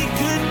 We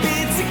could be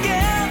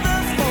together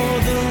for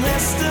the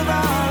rest of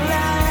our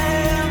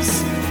lives.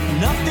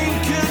 Nothing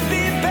could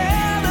be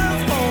better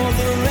for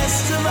the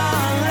rest of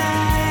our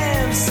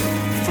lives.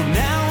 From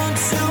now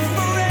until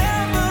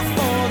forever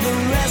for the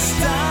rest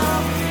of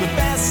the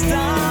best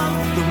of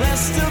the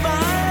rest of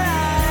our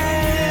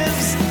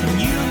lives. And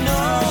you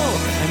know,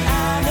 and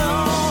I know,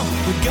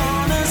 we're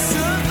gonna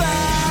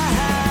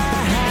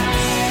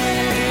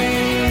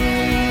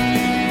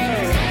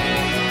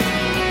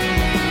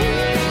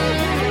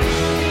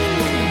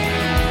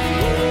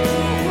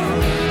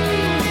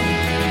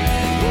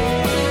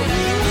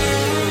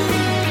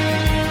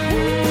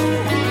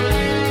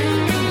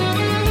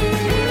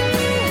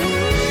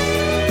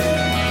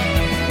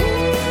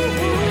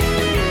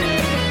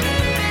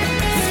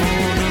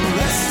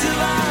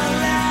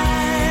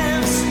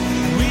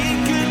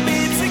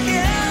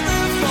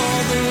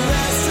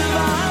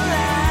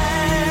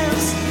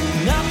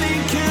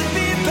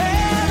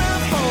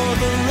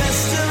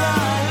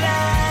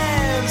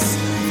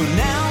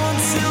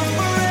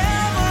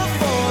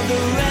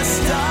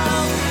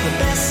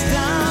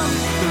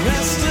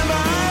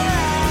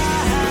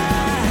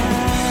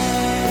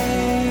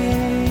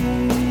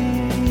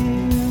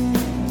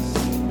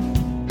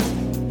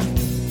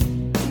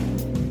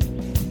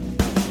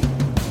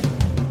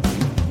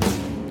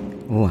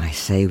Oh, I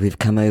say we've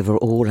come over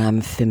all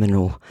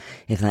amphiminal,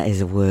 if that is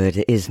a word.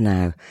 It is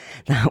now.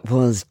 That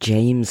was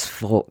James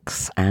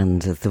Fox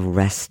and The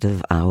Rest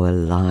of Our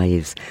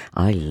Lives.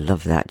 I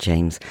love that,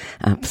 James.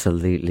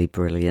 Absolutely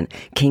brilliant.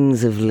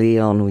 Kings of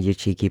Leon, all you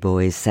cheeky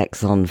boys.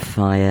 Sex on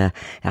Fire.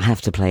 I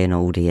have to play an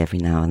oldie every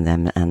now and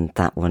then, and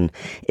that one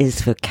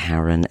is for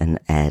Karen and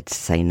Ed.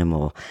 Say no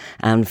more.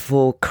 And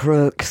for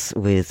Crooks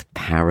with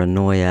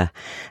Paranoia.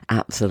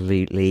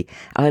 Absolutely.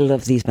 I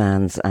love these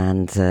bands,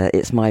 and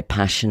it's my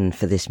passion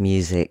for this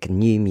music,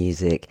 new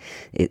music,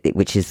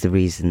 which is the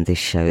reason this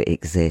show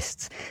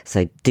exists.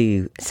 So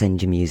do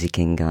send your music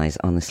in, guys.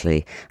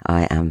 Honestly,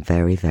 I am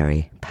very,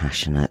 very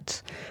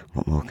passionate.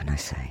 What more can I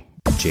say?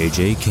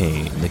 JJ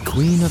Kane, the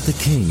Queen of the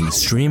Kings,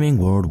 streaming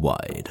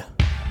worldwide.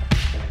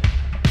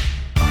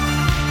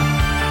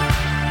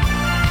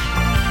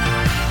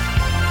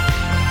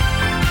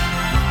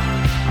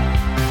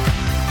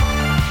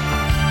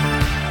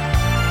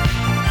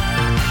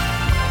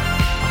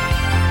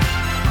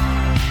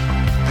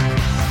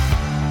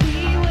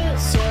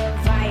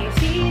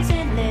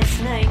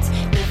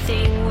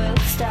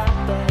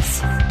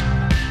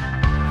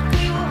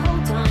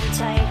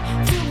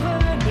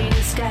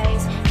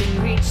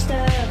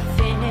 The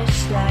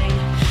finish line,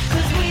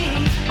 'cause we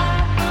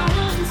are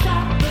unstoppable.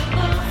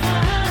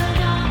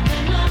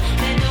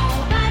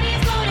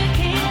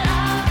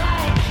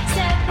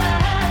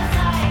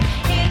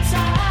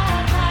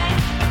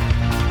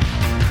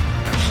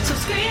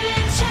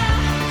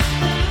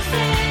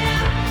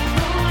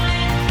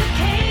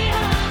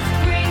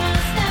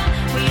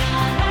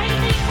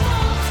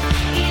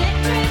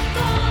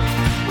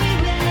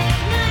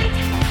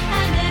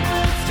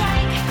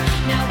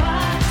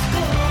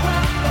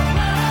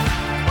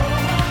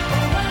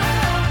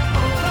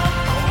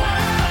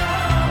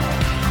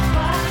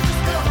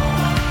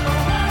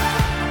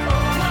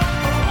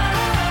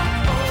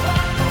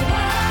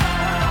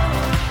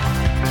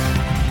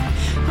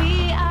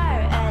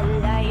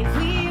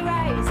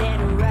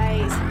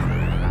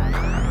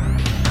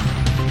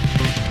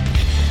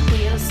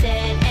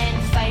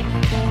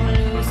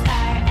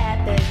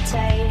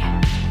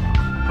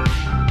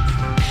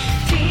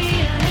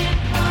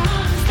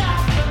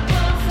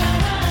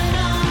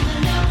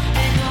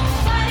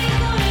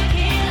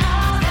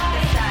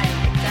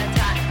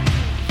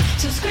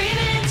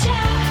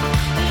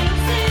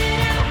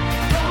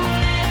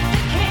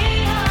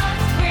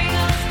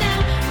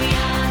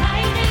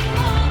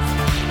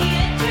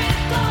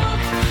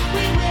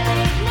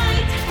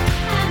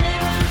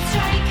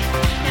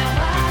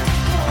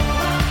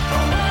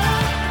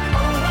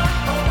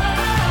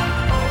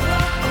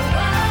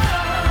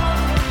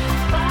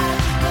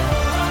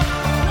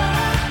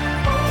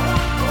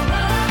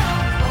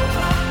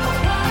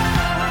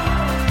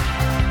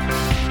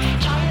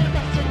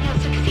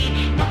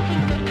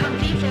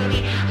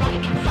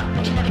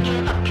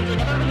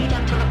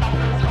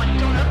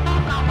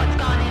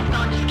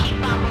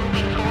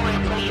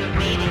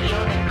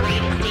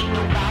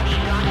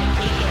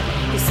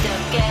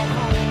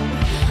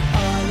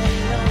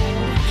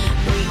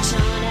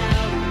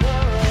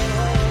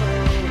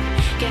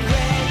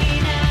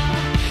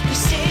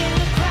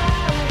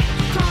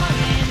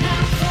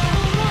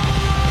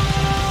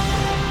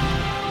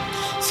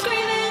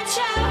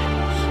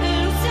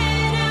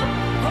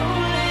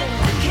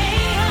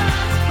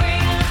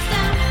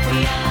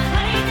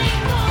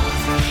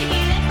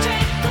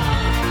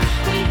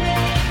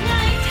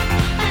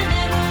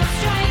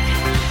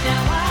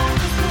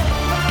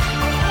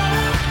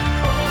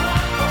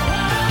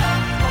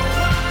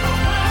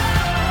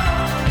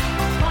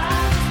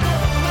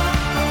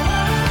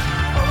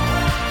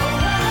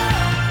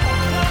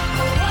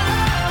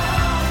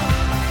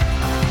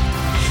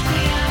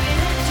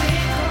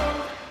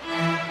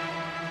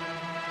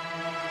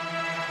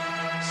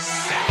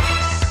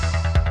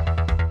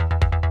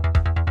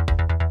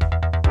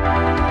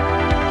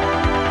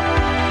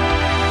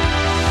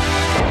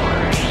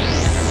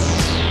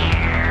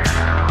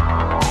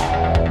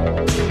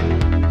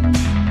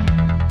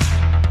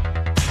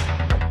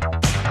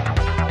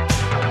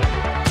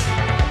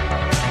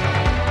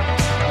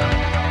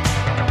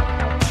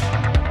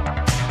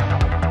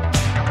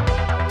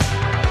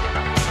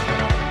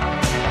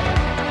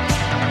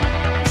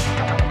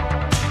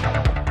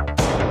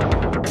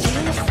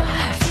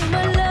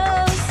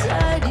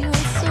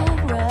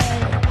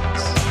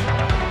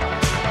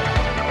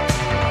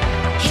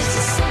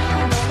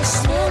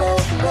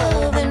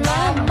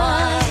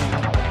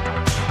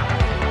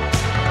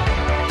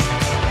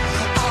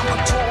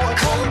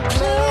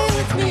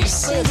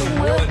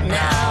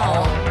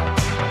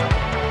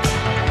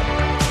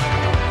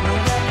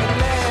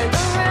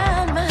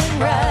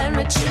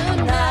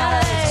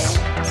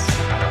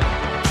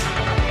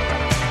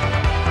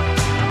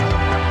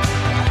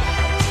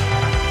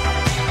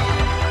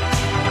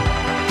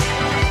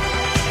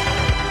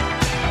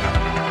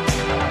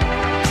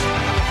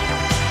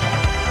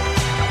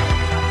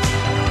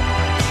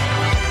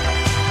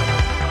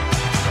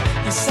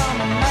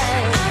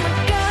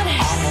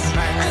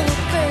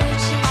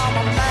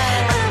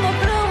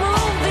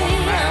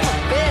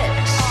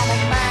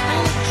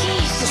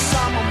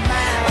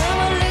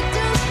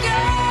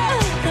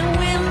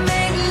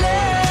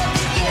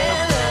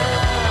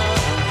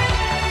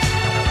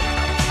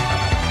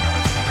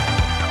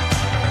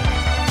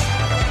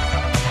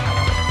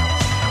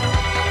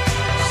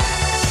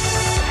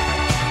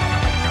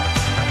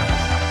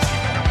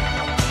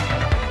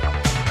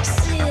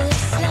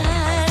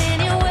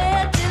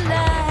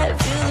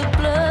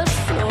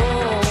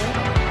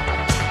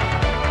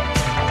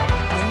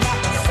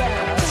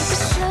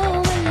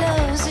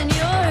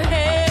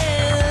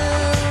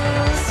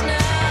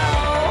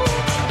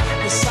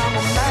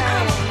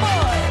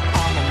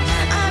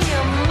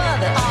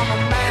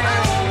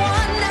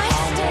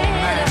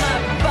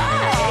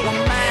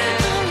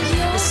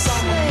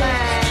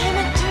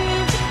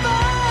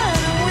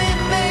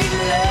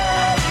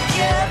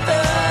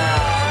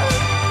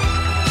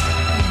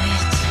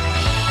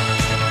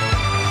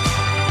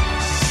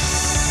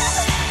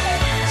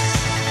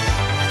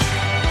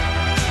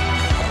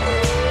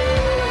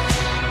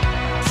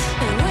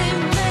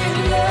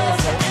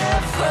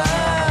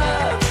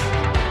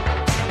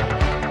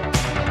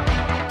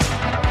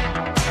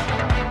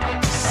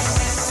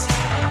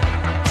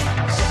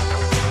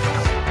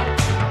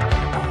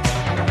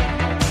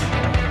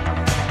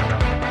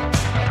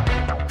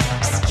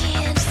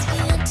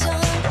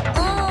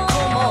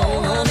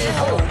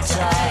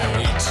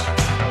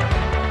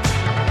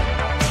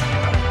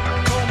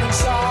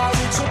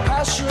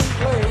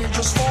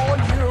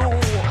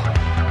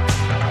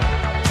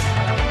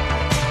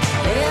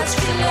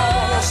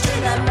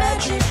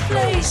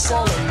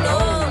 all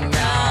alone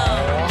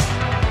now.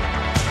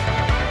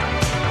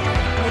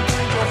 What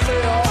did you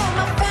feel?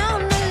 I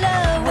found the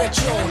love With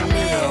your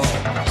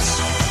lips.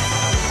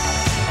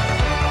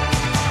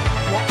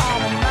 Well,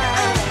 I'm a man.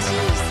 I'm a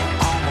tease.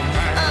 I'm a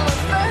man. I'm a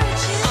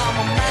virgin. I'm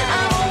a man.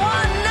 I'm a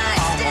one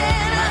night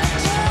stand. I'm a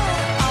joy.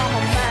 I'm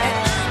a man.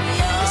 And I'm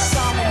yours. Yes,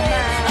 I'm a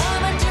man.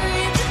 I'm a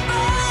dream to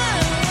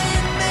find. We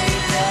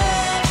made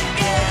love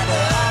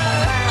together.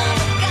 I'm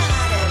a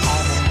goddess.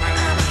 I'm a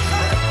man.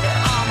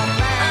 I'm a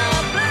man. I'm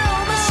a blue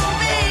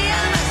movie.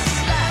 I'm a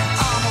slut.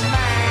 I'm a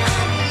man.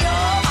 I'm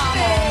your I'm a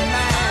babe.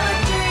 man. I'm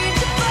a dream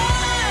to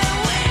find.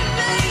 We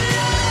made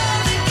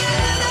love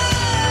together.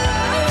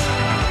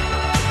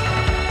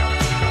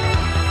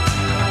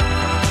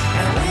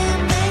 And we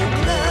made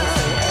love.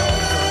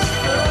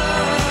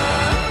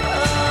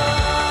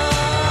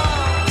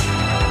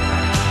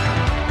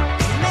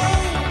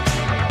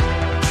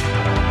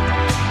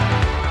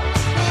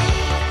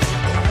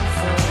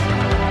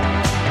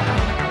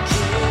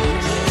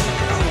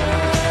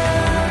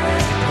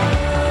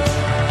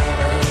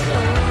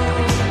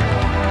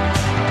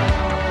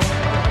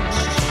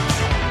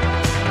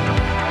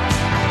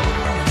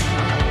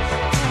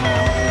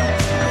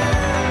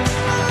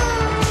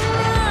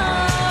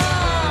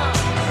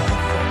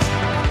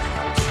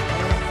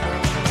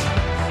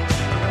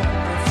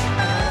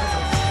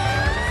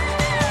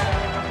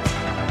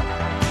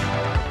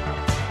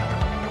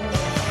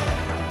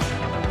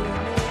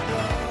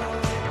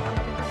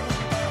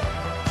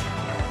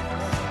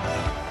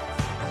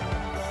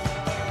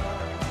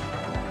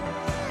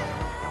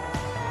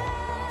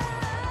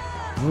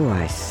 Oh,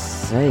 I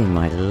say,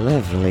 my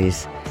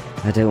lovelies,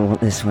 I don't want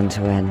this one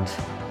to end.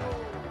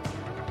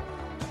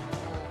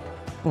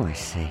 Oh, I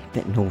say, a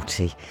bit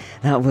naughty.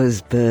 That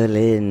was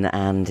Berlin,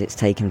 and it's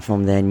taken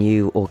from their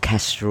new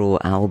orchestral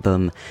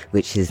album,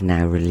 which is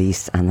now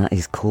released, and that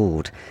is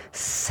called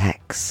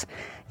Sex.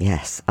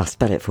 Yes, I'll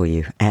spell it for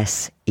you.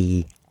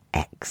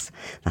 S-E-X.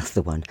 That's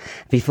the one.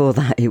 Before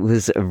that, it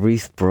was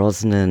Ruth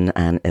Brosnan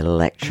and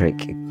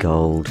Electric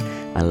Gold.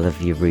 I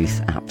love you,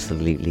 Ruth.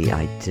 Absolutely,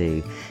 I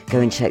do. Go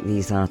and check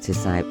these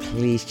artists out.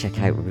 Please check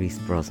out Ruth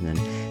Brosnan,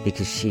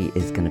 because she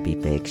is going to be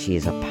big. She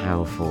is a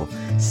powerful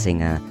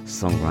singer,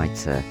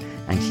 songwriter,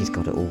 and she's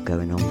got it all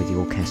going on with the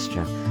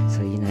orchestra.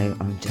 So, you know,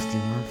 I'm just in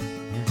love.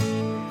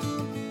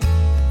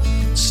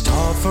 Yes.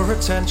 Starved for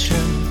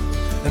attention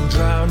and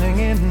drowning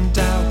in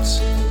doubt,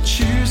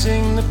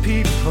 choosing the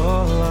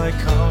people I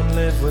can't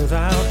live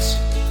without,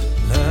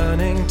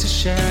 learning to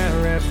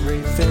share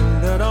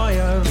everything that I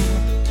own,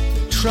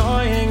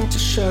 trying to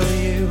show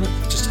you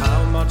just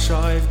how much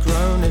I've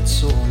grown.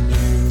 It's all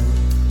new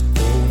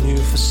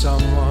for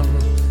someone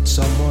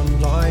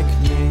like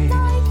me,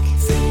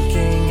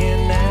 thinking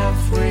in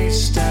every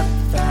step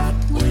that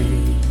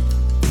we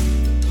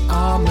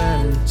are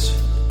meant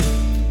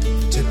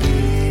to be.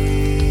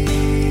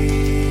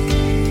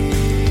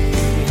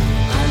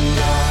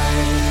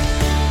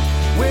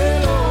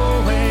 Will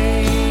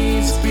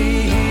always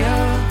be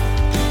here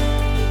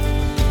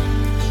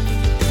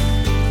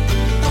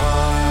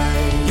by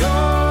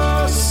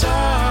your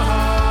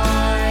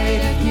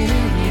side, you,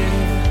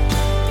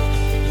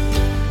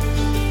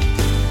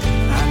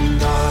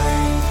 and I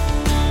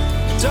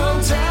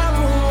don't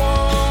ever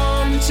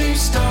want to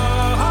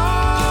start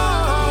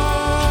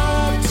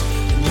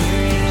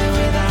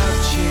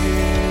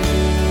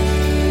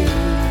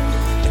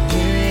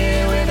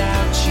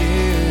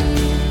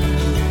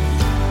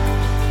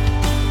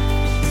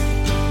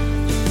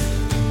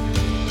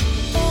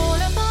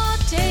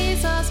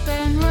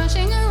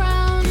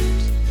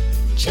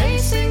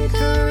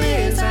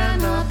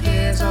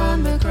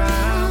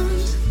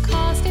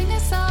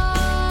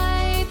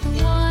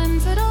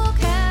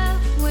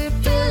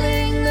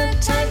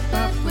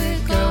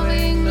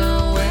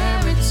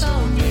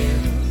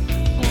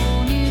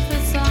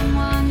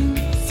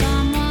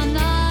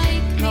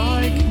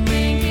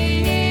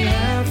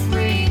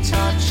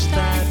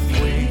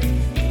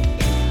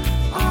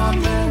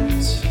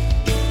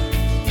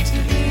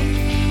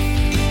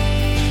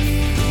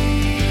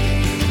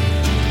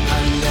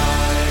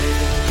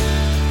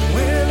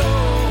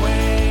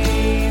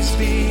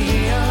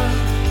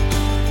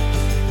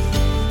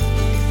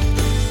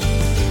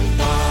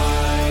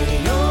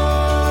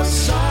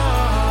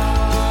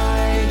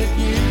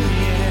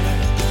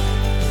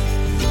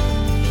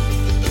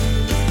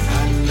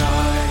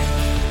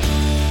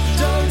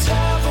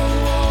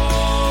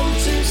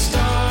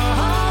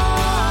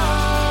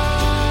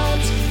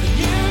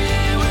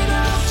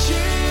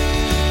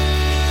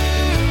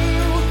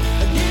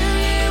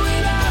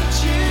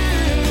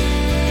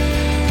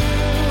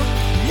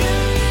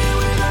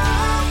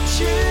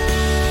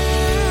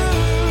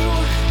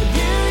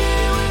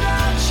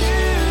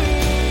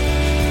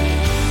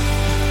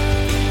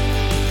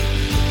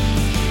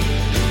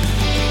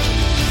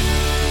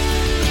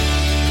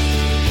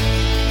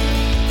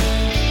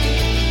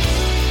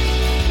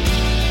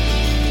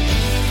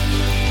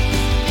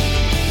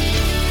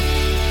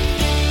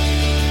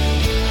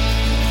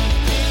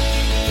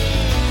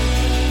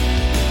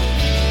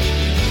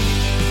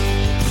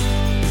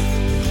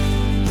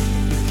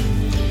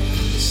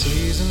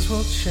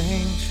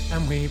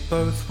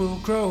both will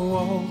grow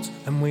old,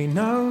 and we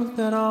know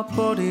that our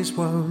bodies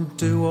won't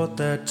do what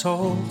they're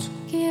told.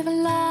 Give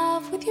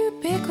love with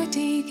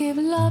ubiquity, give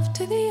love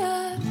to the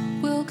earth.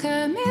 We'll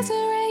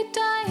commiserate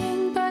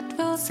dying, but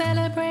we'll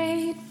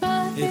celebrate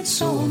birth.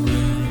 It's all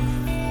new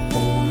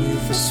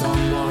for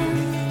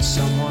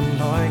someone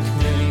like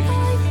me,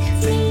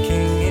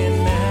 thinking in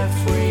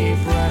every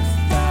breath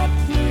that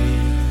we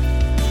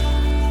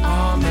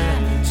are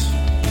meant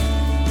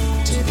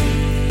to be.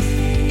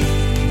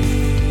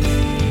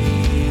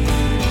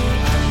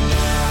 And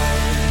I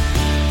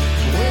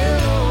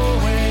will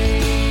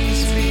always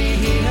be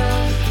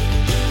here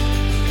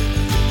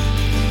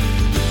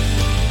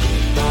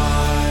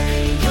by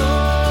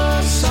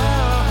your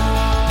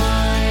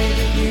side,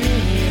 you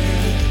hear.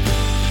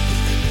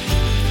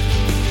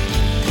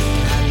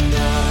 And I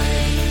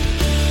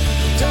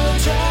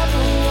don't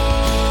ever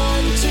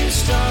want to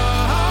start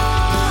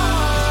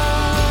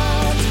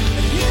a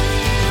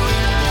year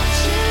without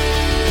you,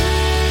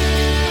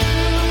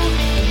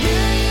 a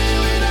year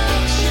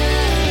without you,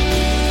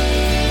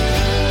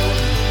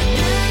 a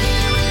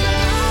year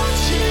without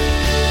you,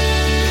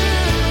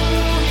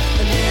 a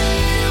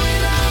year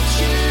without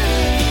you.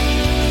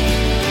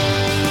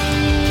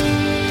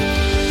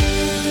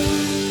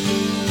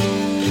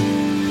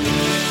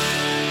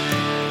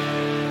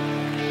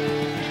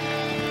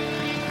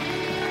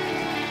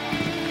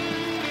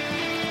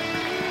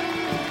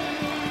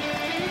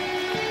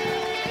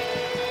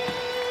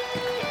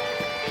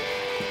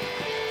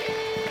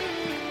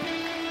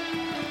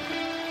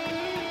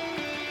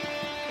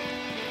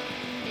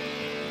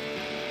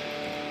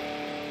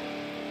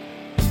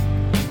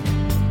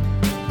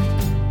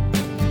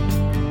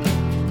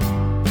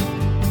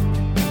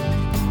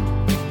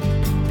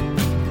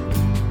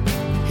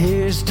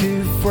 Here's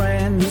to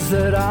friends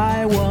that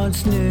I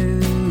once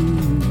knew.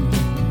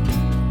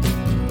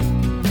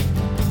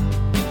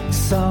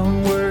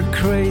 Some were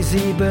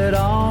crazy but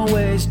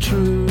always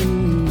true.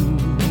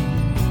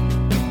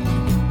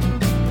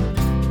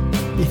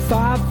 If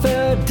I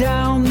fell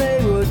down,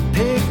 they would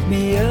pick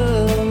me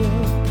up.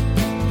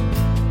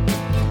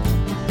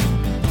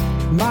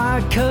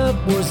 My cup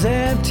was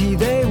empty,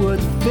 they would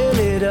fill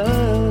it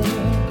up.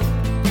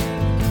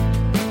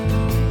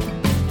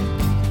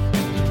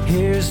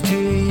 Here's to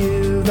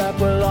you that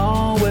will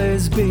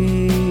always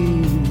be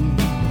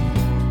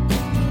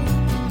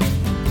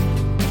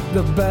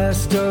the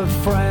best of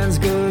friends,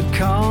 good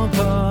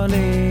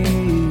company.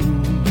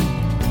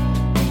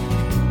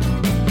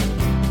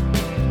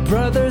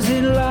 Brothers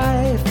in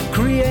life,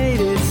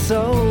 created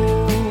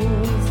souls.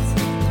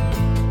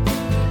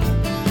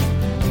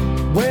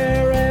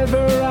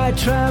 Wherever I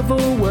travel,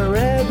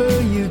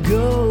 wherever you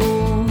go.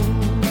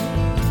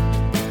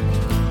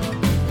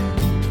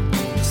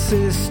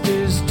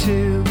 Sisters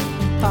too,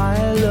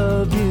 I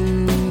love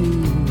you.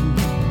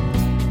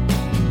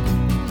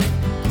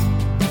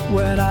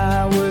 When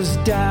I was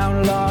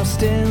down,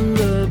 lost in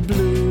the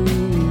blue,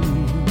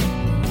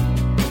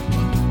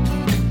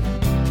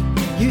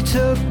 you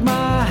took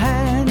my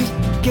hand,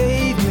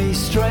 gave me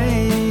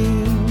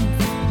strength,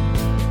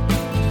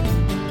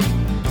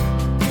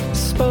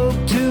 spoke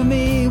to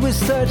me with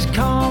such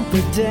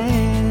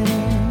confidence.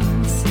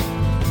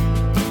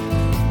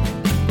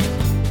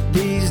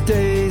 These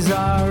days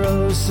are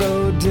oh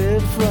so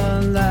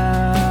different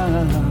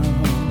now.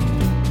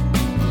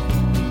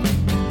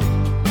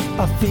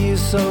 I feel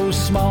so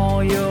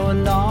small, you're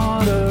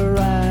not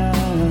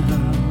around.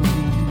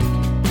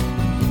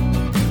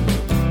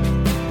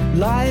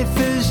 Life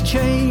has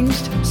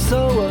changed,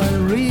 so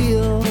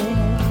unreal.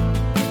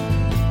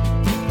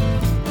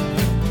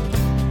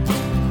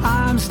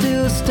 I'm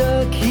still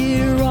stuck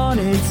here on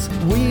its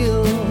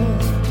wheel.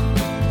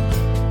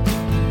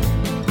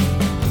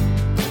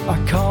 I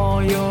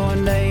call your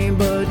name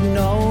but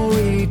no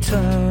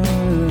return.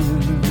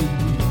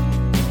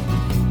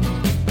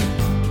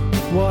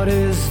 What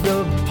is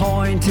the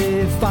point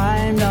if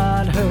I'm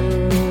not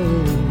heard?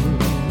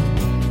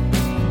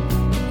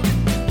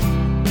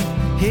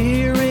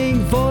 Hearing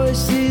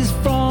voices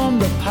from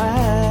the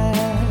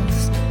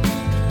past.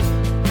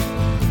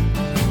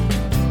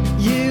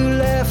 You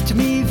left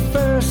me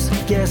first,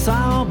 guess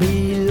I'll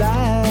be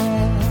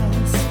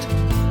last.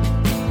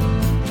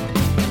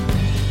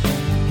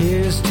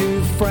 Here's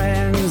to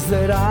friends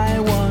that I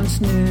once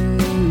knew.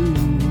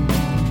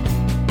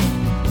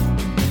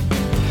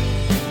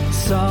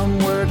 Some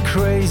were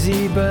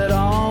crazy but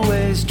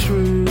always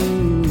true.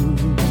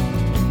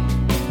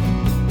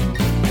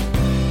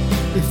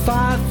 If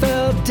I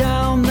fell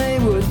down, they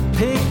would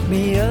pick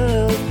me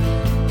up.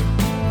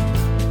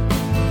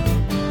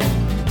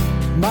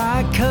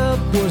 My cup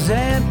was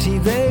empty,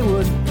 they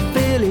would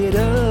fill it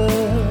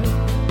up.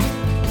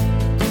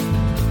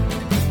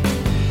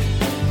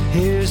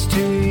 Here's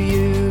to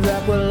you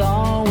that will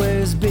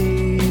always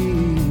be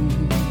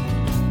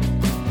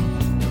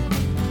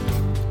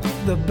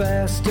the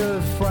best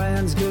of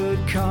friends, good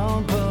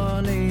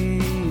company.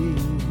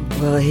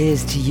 Well,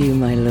 here's to you,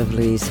 my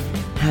lovelies.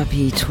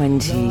 Happy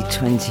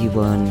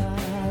 2021.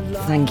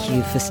 Thank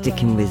you for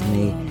sticking with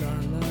me.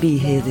 Be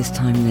here this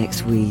time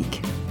next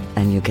week.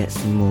 and you'll get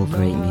some more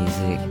great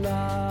music.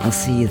 I'll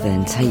see you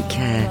then. Take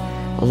care,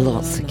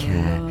 lots of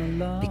care,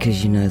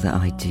 because you know that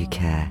I do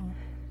care.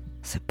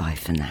 So bye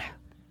for now.